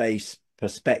works-based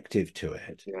perspective to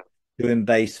it, to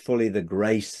embrace fully the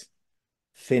grace,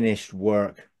 finished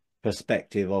work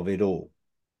perspective of it all.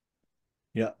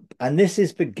 And this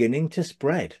is beginning to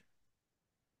spread.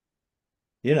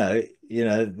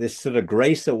 This sort of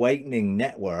grace awakening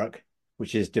network,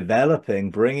 which is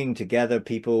developing, bringing together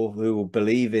people who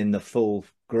believe in the full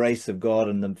grace of God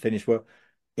and the finished work,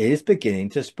 is beginning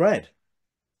to spread.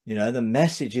 The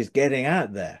message is getting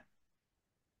out there.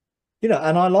 And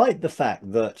I like the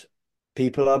fact that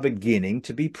people are beginning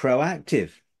to be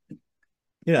proactive.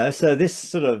 So this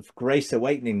sort of Grace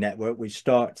Awakening Network, which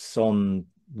starts on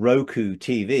Roku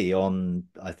TV on,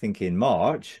 I think, in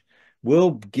March,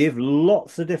 will give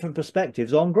lots of different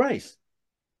perspectives on grace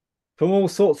from all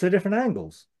sorts of different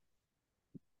angles.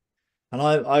 And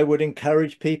I would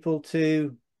encourage people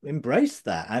to embrace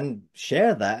that and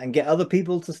share that and get other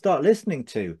people to start listening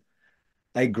to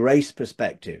a grace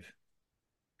perspective,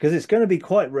 because it's going to be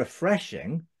quite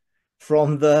refreshing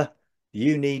from the,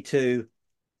 you need to,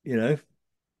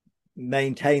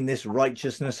 maintain this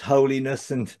righteousness,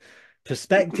 holiness, and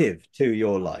perspective to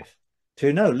your life,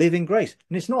 to live in grace.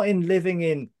 And it's not in living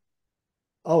in,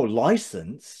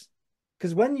 license,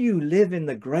 because when you live in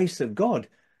the grace of God,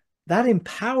 that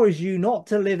empowers you not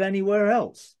to live anywhere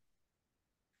else.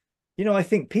 I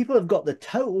think people have got the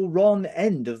total wrong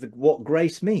end of what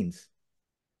grace means.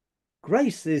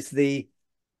 Grace is the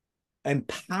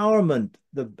empowerment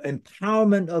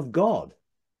of God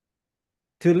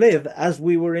to live as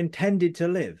we were intended to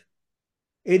live.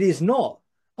 It is not,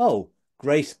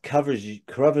 grace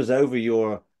covers over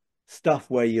your stuff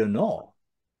where you're not.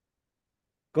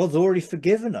 God's already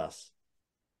forgiven us.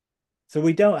 So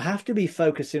we don't have to be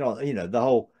focusing on, the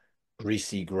whole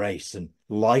greasy grace and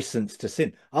license to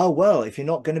sin. Well, if you're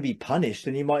not going to be punished,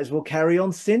 then you might as well carry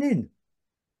on sinning.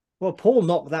 Well, Paul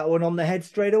knocked that one on the head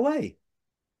straight away.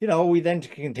 Are we then to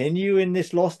continue in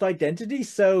this lost identity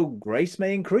so grace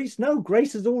may increase? No,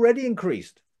 grace has already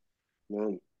increased.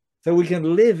 Amen. So we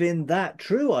can live in that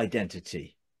true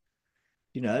identity.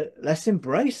 Let's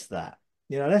embrace that.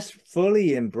 Let's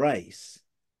fully embrace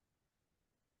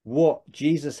what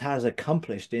Jesus has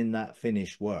accomplished in that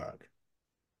finished work.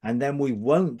 And then we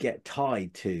won't get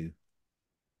tied to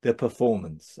the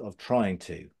performance of trying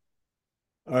to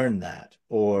earn that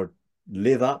or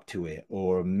live up to it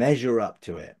or measure up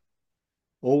to it.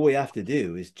 All we have to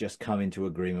do is just come into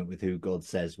agreement with who God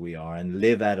says we are and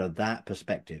live out of that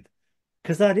perspective,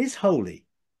 because that is holy.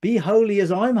 Be holy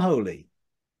as I'm holy.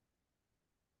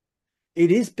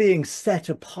 It is being set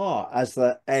apart as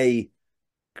I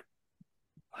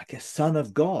guess, Son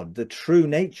of God, the true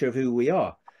nature of who we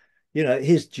are.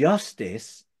 His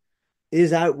justice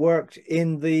is outworked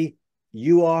in the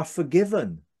you are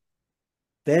forgiven.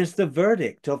 There's the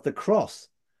verdict of the cross.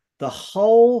 The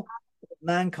whole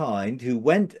mankind who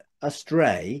went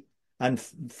astray and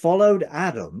followed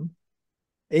Adam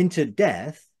into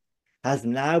death has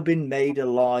now been made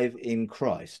alive in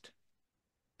Christ.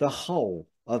 The whole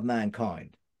of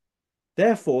mankind.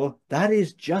 Therefore, that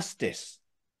is justice.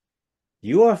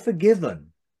 You are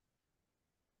forgiven.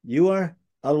 You are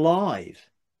alive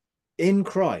in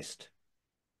Christ.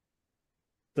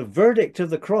 The verdict of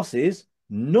the cross is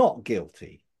not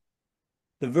guilty.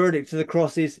 The verdict of the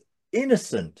cross is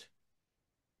innocent.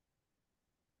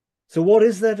 So what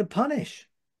is there to punish?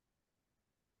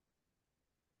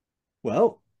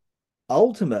 Well,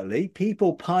 ultimately,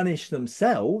 people punish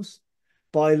themselves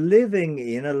by living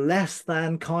in a less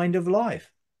than kind of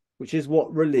life, which is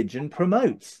what religion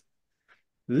promotes.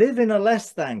 Live in a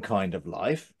less than kind of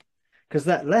life, because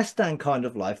that less than kind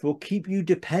of life will keep you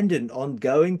dependent on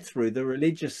going through the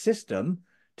religious system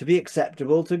to be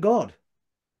acceptable to God.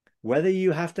 Whether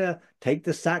you have to take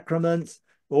the sacraments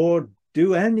or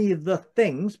do any of the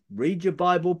things, read your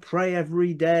Bible, pray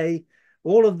every day,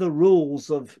 all of the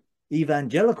rules of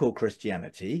evangelical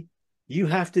Christianity, you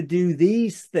have to do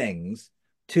these things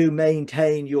to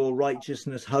maintain your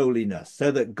righteousness, holiness,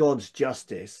 so that God's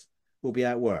justice will be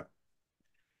at work.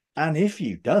 And if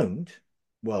you don't,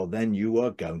 well, then you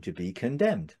are going to be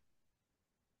condemned.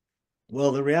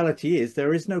 Well, the reality is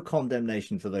there is no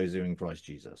condemnation for those who are in Christ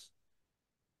Jesus.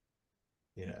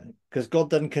 You know, because God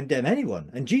doesn't condemn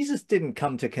anyone. And Jesus didn't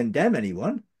come to condemn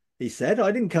anyone. He said,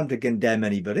 I didn't come to condemn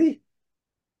anybody.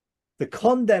 The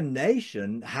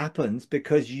condemnation happens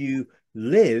because you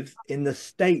live in the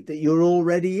state that you're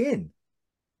already in.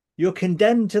 You're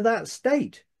condemned to that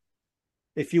state.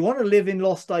 If you want to live in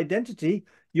lost identity,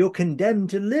 you're condemned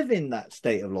to live in that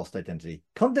state of lost identity.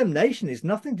 Condemnation is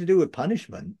nothing to do with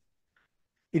punishment.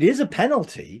 It is a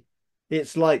penalty.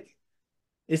 It's like,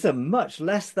 it's a much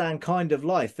less than kind of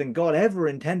life than God ever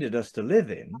intended us to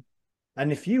live in.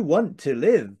 And if you want to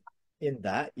live in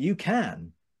that, you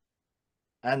can.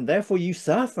 And therefore you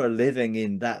suffer living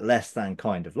in that less than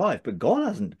kind of life. But God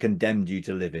hasn't condemned you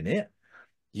to live in it.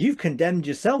 You've condemned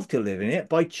yourself to live in it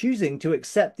by choosing to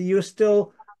accept that you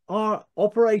still are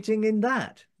operating in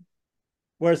that.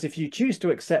 Whereas if you choose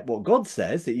to accept what God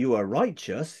says, that you are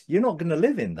righteous, you're not going to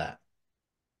live in that.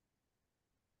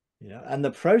 You know, and the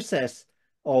process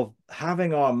of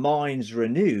having our minds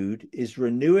renewed is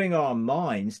renewing our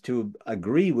minds to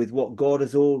agree with what God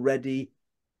has already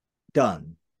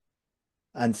done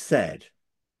and said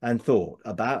and thought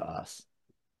about us,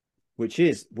 which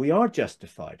is we are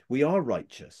justified, we are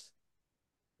righteous,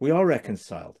 we are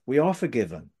reconciled, we are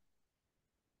forgiven.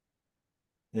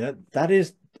 You know, that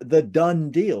is the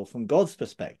done deal from God's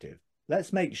perspective.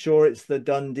 Let's make sure it's the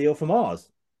done deal from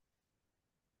ours.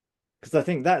 Because I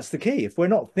think that's the key. If we're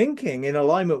not thinking in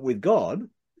alignment with God,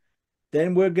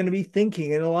 then we're going to be thinking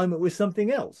in alignment with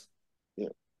something else. Yeah.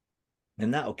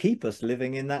 And that'll keep us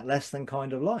living in that less than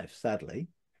kind of life, sadly.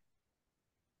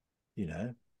 You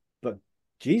know, but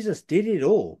Jesus did it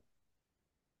all.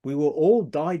 We were all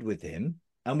died with him,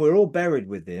 and we're all buried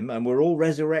with him, and we're all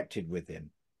resurrected with him.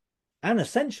 And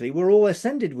essentially, we're all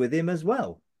ascended with him as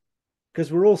well,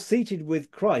 because we're all seated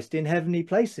with Christ in heavenly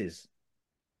places.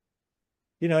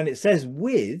 You know, and it says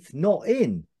with, not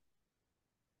in.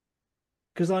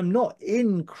 Because I'm not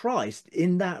in Christ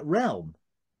in that realm,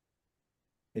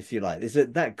 if you like. Is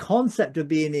that concept of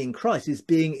being in Christ is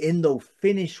being in the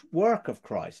finished work of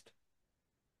Christ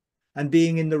and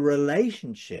being in the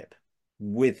relationship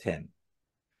with him.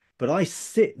 But I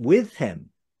sit with him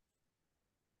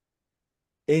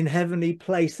in heavenly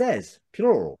places,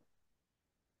 plural.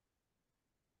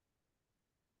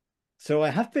 So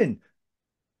I have been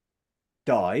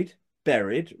died,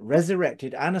 buried,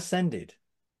 resurrected, and ascended.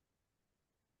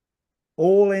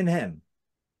 All in him.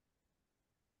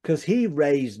 Because he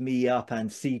raised me up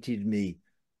and seated me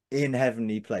in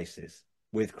heavenly places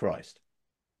with Christ.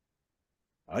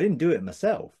 I didn't do it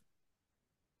myself.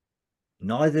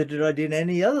 Neither did I do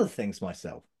any other things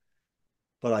myself.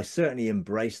 But I certainly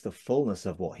embrace the fullness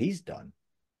of what he's done.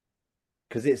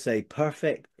 Because it's a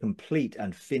perfect, complete,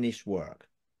 and finished work.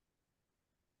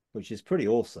 Which is pretty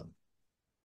awesome.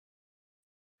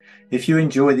 If you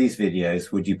enjoy these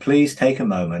videos, would you please take a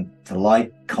moment to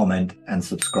like, comment, and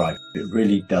subscribe? It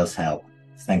really does help.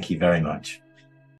 Thank you very much.